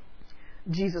Savior,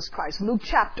 Jesus Christ. Luke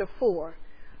chapter 4.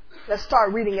 Let's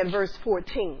start reading at verse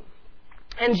 14.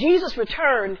 And Jesus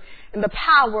returned in the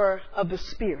power of the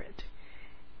Spirit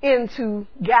into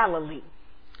Galilee.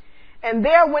 And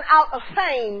there went out a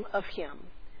fame of him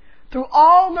through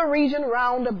all the region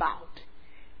round about.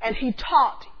 And he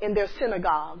taught in their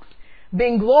synagogues,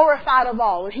 being glorified of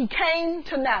all. And he came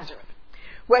to Nazareth,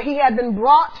 where he had been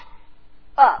brought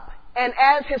up. And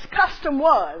as his custom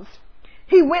was,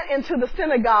 he went into the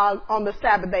synagogue on the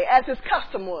Sabbath day, as his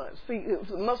custom was. See,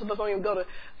 most of us don't even go to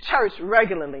church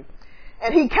regularly.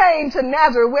 And he came to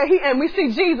Nazareth, and we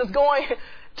see Jesus going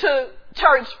to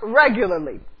church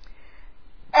regularly.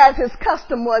 As his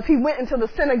custom was, he went into the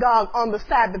synagogue on the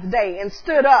Sabbath day and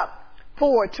stood up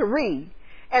to read.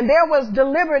 And there was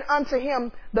delivered unto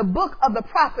him the book of the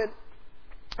prophet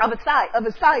of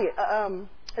Isaiah.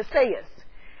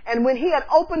 And when he had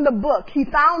opened the book, he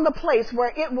found the place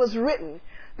where it was written,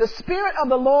 the Spirit of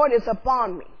the Lord is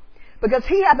upon me, because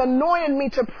he hath anointed me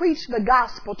to preach the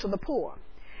gospel to the poor.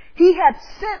 He hath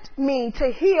sent me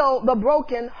to heal the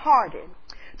brokenhearted,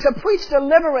 to preach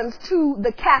deliverance to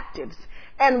the captives,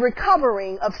 and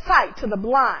recovering of sight to the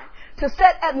blind, to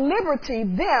set at liberty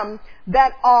them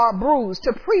that are bruised,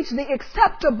 to preach the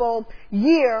acceptable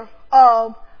year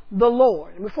of the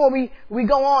Lord. And before we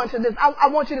go on to this, I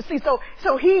want you to see,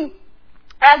 so he,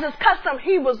 as is custom,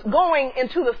 he was going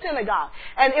into the synagogue,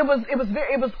 and it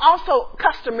was also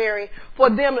customary for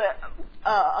them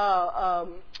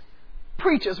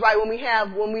preachers, right? When we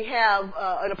have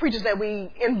the preachers that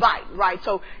we invite, right?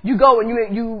 So you go and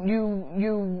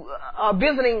you are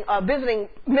visiting a visiting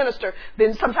minister,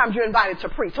 then sometimes you're invited to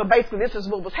preach. So basically this is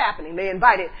what was happening.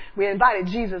 We invited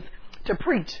Jesus to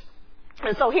preach.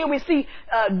 And so here we see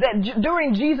that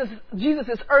during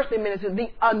Jesus' earthly ministry, the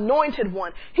anointed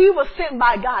one, he was sent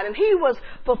by God and he was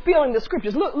fulfilling the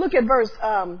scriptures. Look at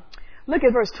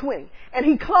verse 20. And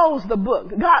he closed the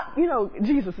book. God,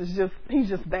 Jesus he's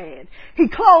just bad. He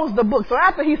closed the book. So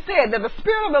after he said that the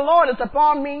Spirit of the Lord is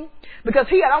upon me, because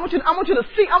I want you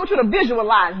to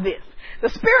visualize this. The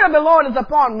Spirit of the Lord is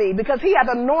upon me because he hath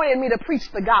anointed me to preach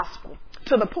the gospel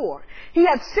to the poor. He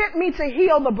hath sent me to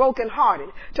heal the brokenhearted,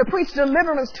 to preach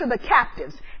deliverance to the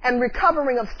captives, and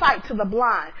recovering of sight to the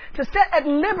blind, to set at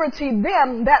liberty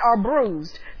them that are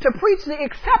bruised, to preach the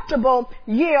acceptable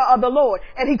year of the Lord.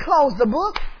 And he closed the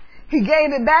book. He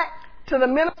gave it back to the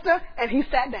minister, and he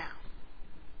sat down.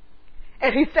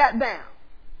 And he sat down.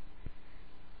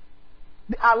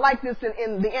 I like this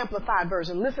in the Amplified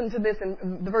version. Listen to this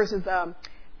in the verses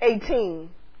 18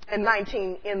 and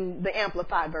 19 in the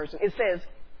Amplified version. It says,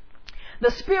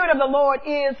 "The Spirit of the Lord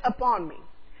is upon me,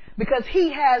 because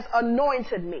he has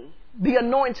anointed me, the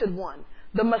anointed one,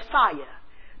 the Messiah,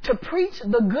 to preach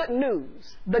the good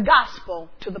news, the gospel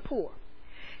to the poor.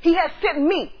 He has sent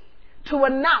me to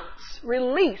announce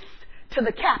release to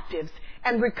the captives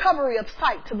and recovery of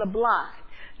sight to the blind,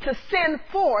 to send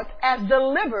forth as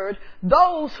delivered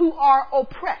those who are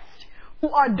oppressed, who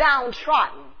are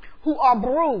downtrodden, who are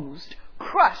bruised,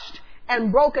 crushed,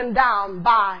 and broken down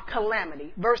by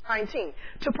calamity." Verse 19,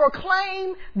 "To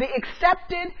proclaim the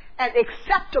accepted and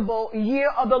acceptable year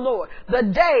of the Lord, the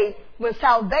day when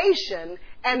salvation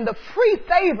and the free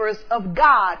favors of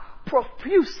God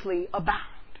profusely abound."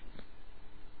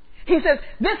 He says,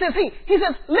 this is he. He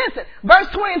says, listen, verse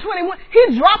 20 and 21,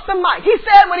 he dropped the mic. He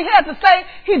said what he had to say.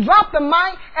 He dropped the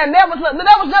mic, and there was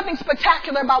nothing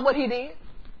spectacular about what he did.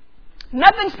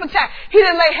 Nothing spectacular. He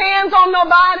didn't lay hands on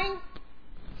nobody.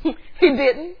 He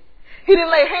didn't. He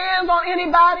didn't lay hands on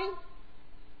anybody.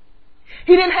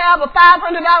 He didn't have a $500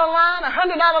 line, a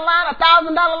 $100 line, a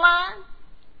 $1,000 line.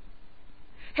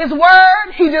 His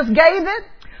word, he just gave it.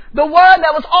 The word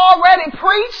that was already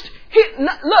preached.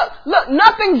 Look,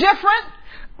 nothing different.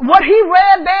 What he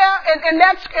read there in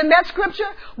that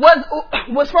scripture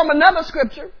was from another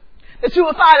scripture that you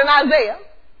will find in Isaiah.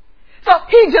 So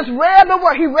he just read the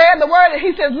word. He read the word, and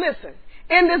he says, listen,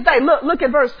 in this day, look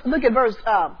at verse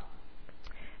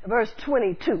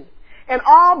 22. "And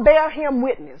all bear him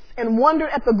witness, and wondered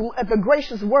at the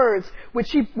gracious words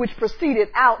which proceeded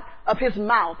out of his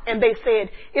mouth. And they said,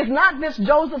 Is not this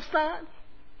Joseph's son?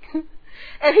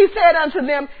 And he said unto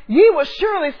them, Ye will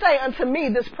surely say unto me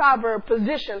this proverb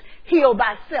position, Heal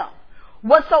thyself.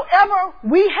 Whatsoever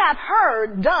we have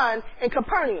heard done in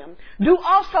Capernaum, do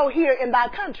also here in thy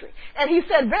country. And he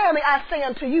said, Verily I say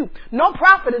unto you, no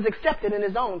prophet is accepted in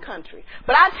his own country.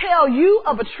 But I tell you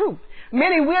of a truth.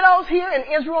 Many widows here in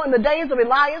Israel in the days of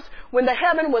Elias, when the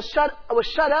heaven was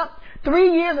shut up,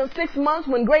 3 years and 6 months,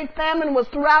 when great famine was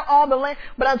throughout all the land,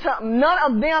 but unto none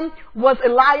of them was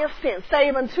Elias sent,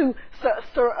 save unto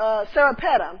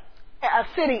Sarepta, a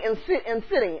city in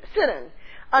Sidon,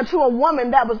 unto a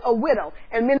woman that was a widow.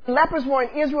 And many lepers were in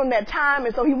Israel in that time.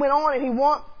 And so he went on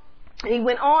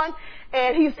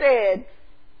and he said,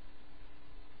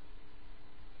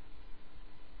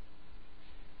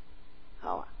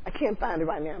 oh, I can't find it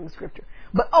right now in the scripture.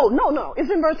 But, no, it's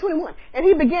in verse 21. And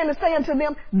he began to say unto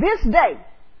them, This day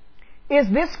is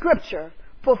this scripture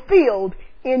fulfilled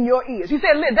in your ears. He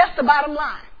said, that's the bottom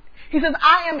line. He says,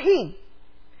 I am he.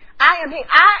 I am he.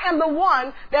 I am the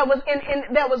one that was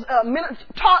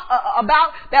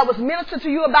that was ministered to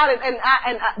you about it,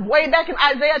 and way back in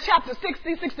Isaiah chapter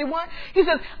 60, 61. He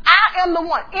says, I am the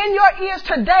one. In your ears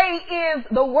today is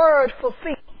the word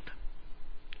fulfilled.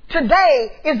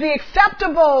 Today is the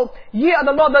acceptable year of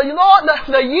the Lord,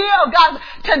 the year of God.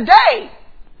 Today,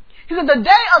 he said, the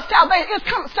day of salvation is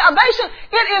coming. Salvation,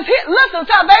 it is here. Listen,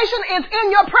 salvation is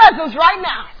in your presence right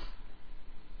now.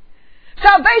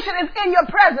 Salvation is in your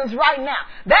presence right now.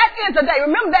 That is the day.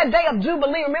 Remember that day of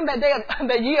Jubilee. Remember that day of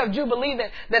the year of Jubilee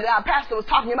that our pastor was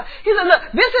talking about. He said,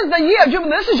 look, this is the year of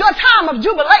Jubilee. This is your time of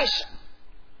jubilation.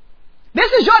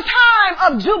 This is your time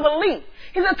of Jubilee.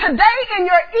 He said, today in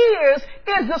your ears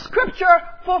is the scripture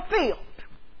fulfilled.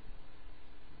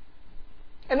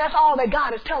 And that's all that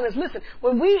God is telling us. Listen,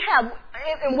 when we have,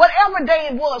 in whatever day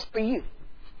it was for you,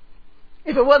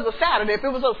 if it was a Saturday, if it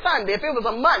was a Sunday, if it was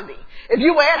a Monday, if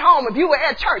you were at home, if you were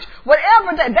at church,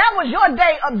 whatever day, that was your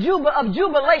day of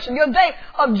jubilation, your day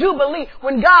of jubilee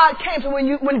when God came to,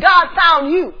 when God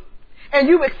found you and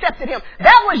you accepted him.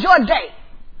 That was your day.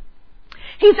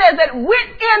 He says that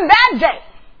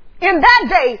in that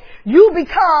day, you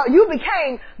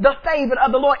became the favored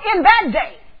of the Lord. In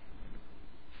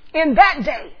that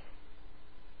day,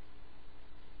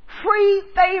 free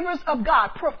favors of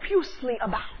God profusely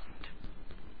abound.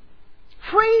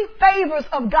 Free favors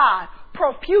of God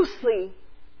profusely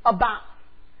abound.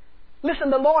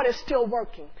 Listen, the Lord is still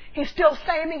working. He's still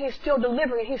saving. He's still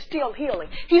delivering. He's still healing.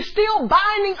 He's still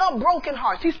binding up broken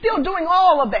hearts. He's still doing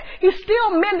all of that. He's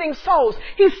still mending souls.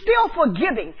 He's still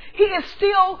forgiving. He is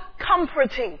still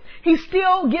comforting. He's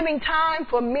still giving time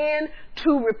for men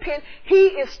to repent. He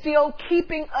is still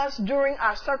keeping us during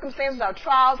our circumstances, our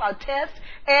trials, our tests,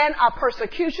 and our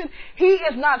persecution. He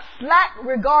is not slack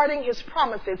regarding his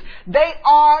promises. They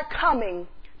are coming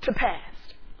to pass.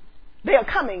 They are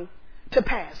coming to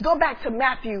pass. Go back to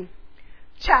Matthew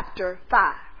chapter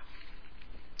 5.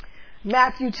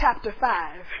 Matthew chapter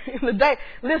 5. In the day,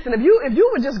 listen, if you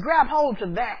would just grab hold to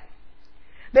that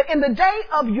in the day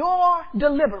of your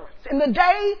deliverance, in the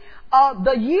day of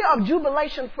the year of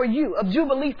jubilation for you, of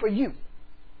jubilee for you,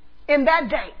 in that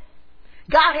day,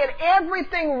 God had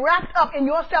everything wrapped up in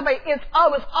your salvation. It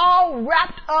was all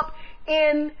wrapped up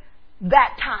in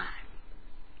that time.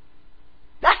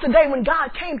 That's the day when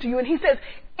God came to you and he says,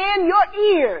 in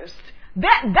your ears,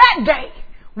 that day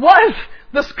was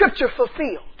the scripture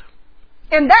fulfilled.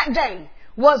 In that day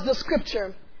was the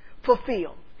scripture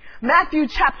fulfilled. Matthew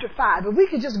chapter 5, if we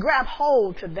could just grab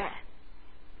hold to that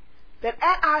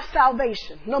at our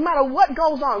salvation, no matter what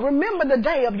goes on, remember the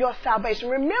day of your salvation.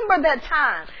 Remember that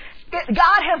time.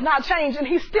 God has not changed and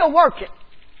he's still working.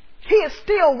 He is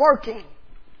still working.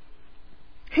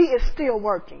 He is still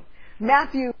working.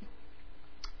 Matthew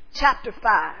chapter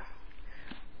 5.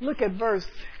 Look at verse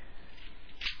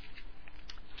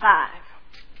 5.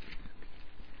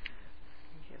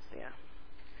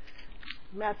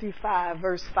 Matthew 5,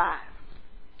 verse 5.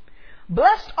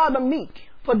 Blessed are the meek,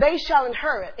 for they shall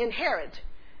inherit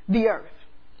the earth.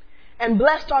 And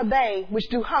blessed are they which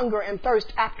do hunger and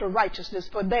thirst after righteousness,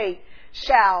 for they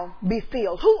shall be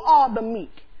filled. Who are the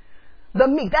meek? The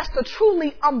meek, that's the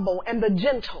truly humble and the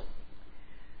gentle.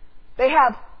 They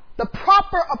have the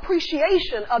proper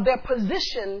appreciation of their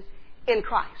position in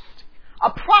Christ. A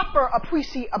proper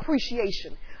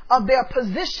appreciation of their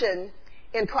position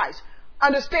in Christ.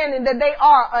 Understanding that they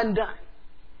are undone.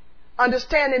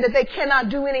 Understanding that they cannot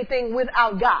do anything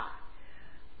without God.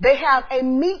 They have a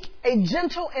meek, a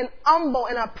gentle, and humble,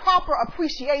 and a proper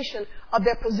appreciation of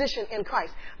their position in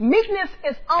Christ. Meekness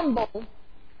is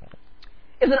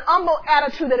an humble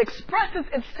attitude that expresses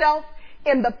itself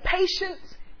in the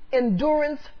patience,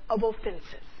 endurance of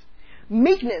offenses.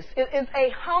 Meekness is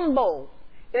a humble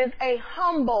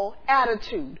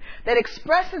attitude that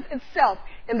expresses itself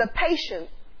in the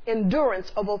patience,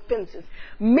 endurance of offenses.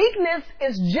 Meekness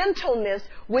is gentleness,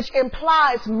 which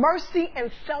implies mercy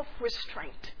and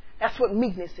self-restraint. That's what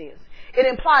meekness is. It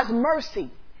implies mercy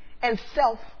and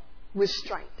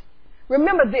self-restraint.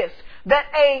 Remember this, that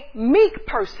a meek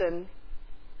person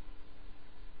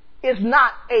is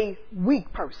not a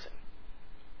weak person.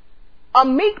 A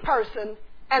meek person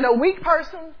and a weak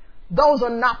person, those are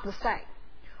not the same.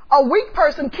 A weak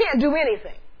person can't do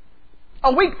anything.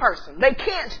 A weak person, they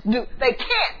can't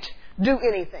do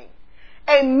anything.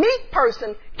 A meek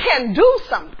person can do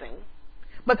something,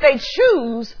 but they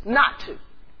choose not to.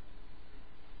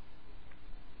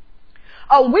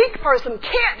 A weak person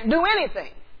can't do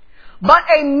anything, but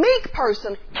a meek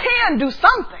person can do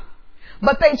something,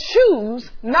 but they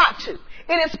choose not to.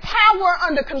 It is power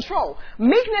under control.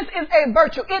 Meekness is a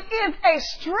virtue. It is a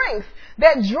strength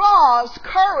that draws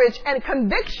courage and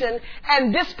conviction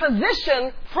and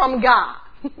disposition from God.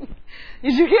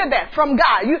 Did you hear that? From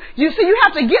God. You see, you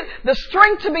have to get the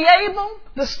strength to be able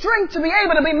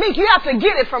to be meek. You have to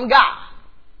get it from God.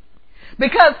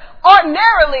 Because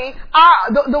ordinarily,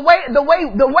 the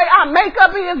way our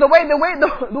makeup is, the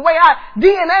way our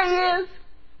DNA is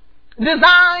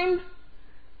designed,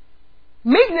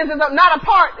 meekness is not a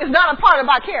part of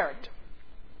our character.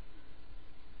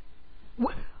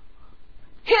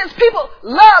 Hence, people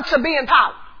love to be in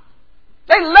power.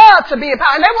 They love to be in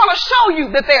power, and they want to show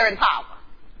you that they're in power.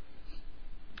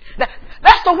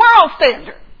 That's the world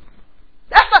standard.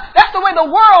 That's the way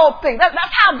the world thinks. That's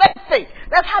how they think.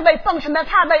 That's how they function. That's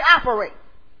how they operate.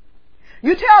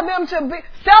 You tell them to be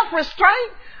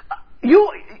self-restraint.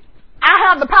 I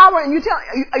have the power, and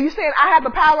are you saying I have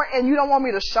the power and you don't want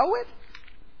me to show it?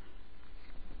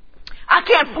 I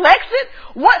can't flex it?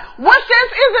 What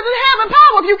sense is it in having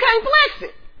power if you can't flex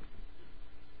it?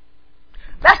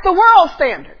 That's the world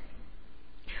standard.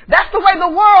 That's the way the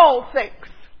world thinks.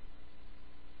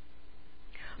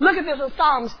 Look at this in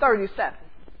Psalms 37.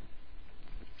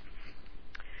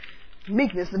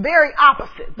 Meekness, the very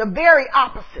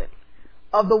opposite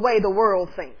of the way the world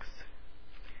thinks.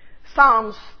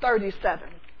 Psalms 37.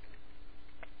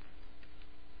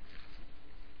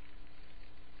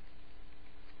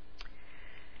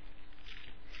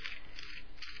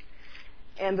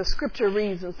 And the scripture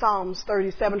reads in Psalms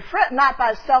 37, "Fret not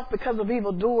thyself because of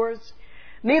evildoers,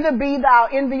 neither be thou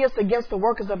envious against the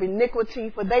workers of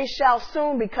iniquity, for they shall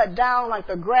soon be cut down like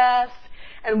the grass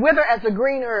and wither as the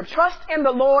green herb. Trust in the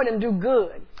Lord and do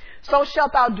good. So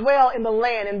shalt thou dwell in the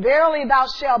land, and verily thou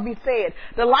shalt be fed.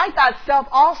 Delight thyself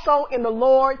also in the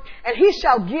Lord, and he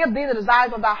shall give thee the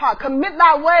desires of thy heart. Commit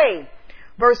thy way."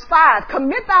 Verse 5,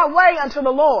 "Commit thy way unto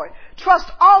the Lord.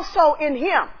 Trust also in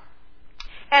him,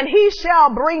 and he shall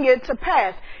bring it to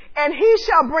pass. And he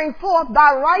shall bring forth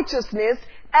thy righteousness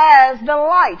as the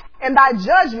light, and thy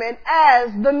judgment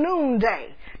as the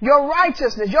noonday. Your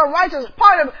righteousness,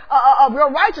 part of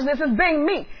your righteousness is being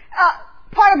meek.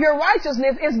 Part of your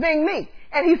righteousness is being meek.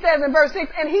 And he says in verse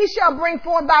 6, and he shall bring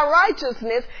forth thy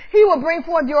righteousness. He will bring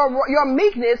forth your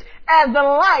meekness as the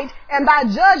light, and thy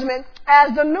judgment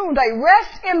as the noonday.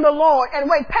 Rest in the Lord and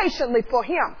wait patiently for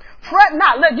him. Fret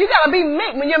not. Look, you gotta be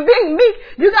meek. When you're being meek,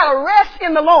 you gotta rest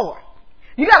in the Lord.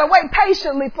 You gotta wait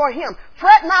patiently for him.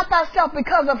 Fret not thyself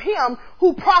because of him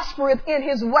who prospereth in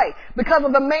his way, because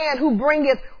of the man who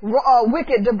bringeth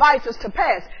wicked devices to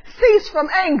pass. Cease from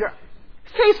anger.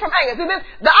 Cease from anger. See, this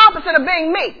the opposite of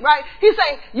being meek, right? He's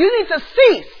saying you need to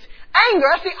cease. Anger,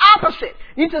 that's the opposite.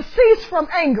 You need to cease from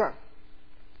anger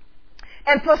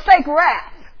and forsake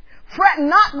wrath. Fret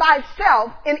not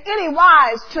thyself in any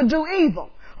wise to do evil.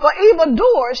 For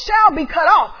evildoers shall be cut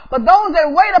off, but those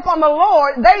that wait upon the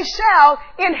Lord, they shall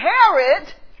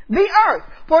inherit the earth.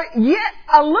 For yet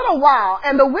a little while,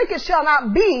 and the wicked shall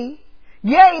not be.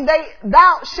 Yea,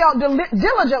 thou shalt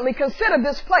diligently consider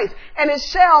this place, and it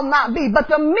shall not be. But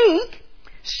the meek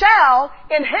shall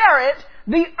inherit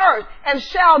the earth, and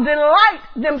shall delight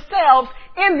themselves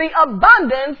in the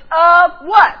abundance of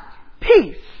what?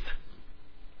 Peace.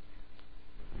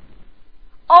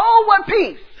 Oh, what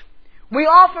peace we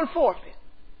often forfeit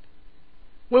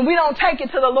when we don't take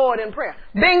it to the Lord in prayer.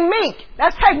 Being meek,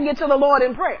 that's taking it to the Lord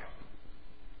in prayer.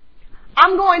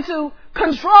 I'm going to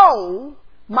control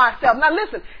myself. Now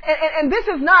listen, and this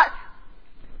is not,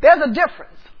 there's a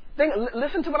difference.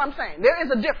 Listen to what I'm saying. There is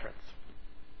a difference.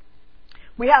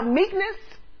 We have meekness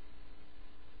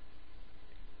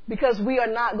because we are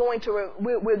not going to,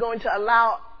 we're going to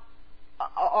allow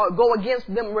or go against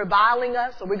them reviling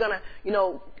us, or we're going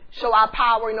to, show our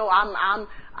power.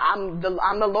 I'm the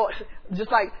Lord,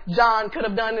 just like John could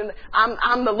have done. And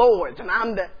I'm the Lord's,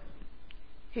 and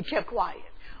he kept quiet.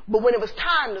 But when it was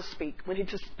time to speak,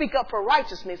 to speak up for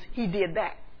righteousness, he did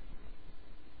that.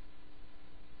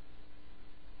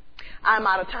 I'm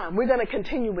out of time. We're going to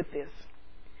continue with this.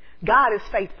 God is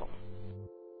faithful.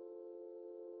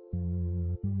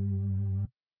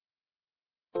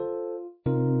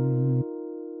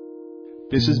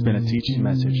 This has been a teaching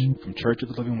message from Church of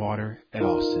the Living Water at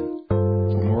Austin.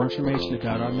 For more information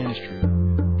about our ministry,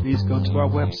 please go to our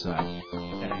website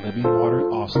at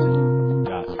livingwateraustin.com.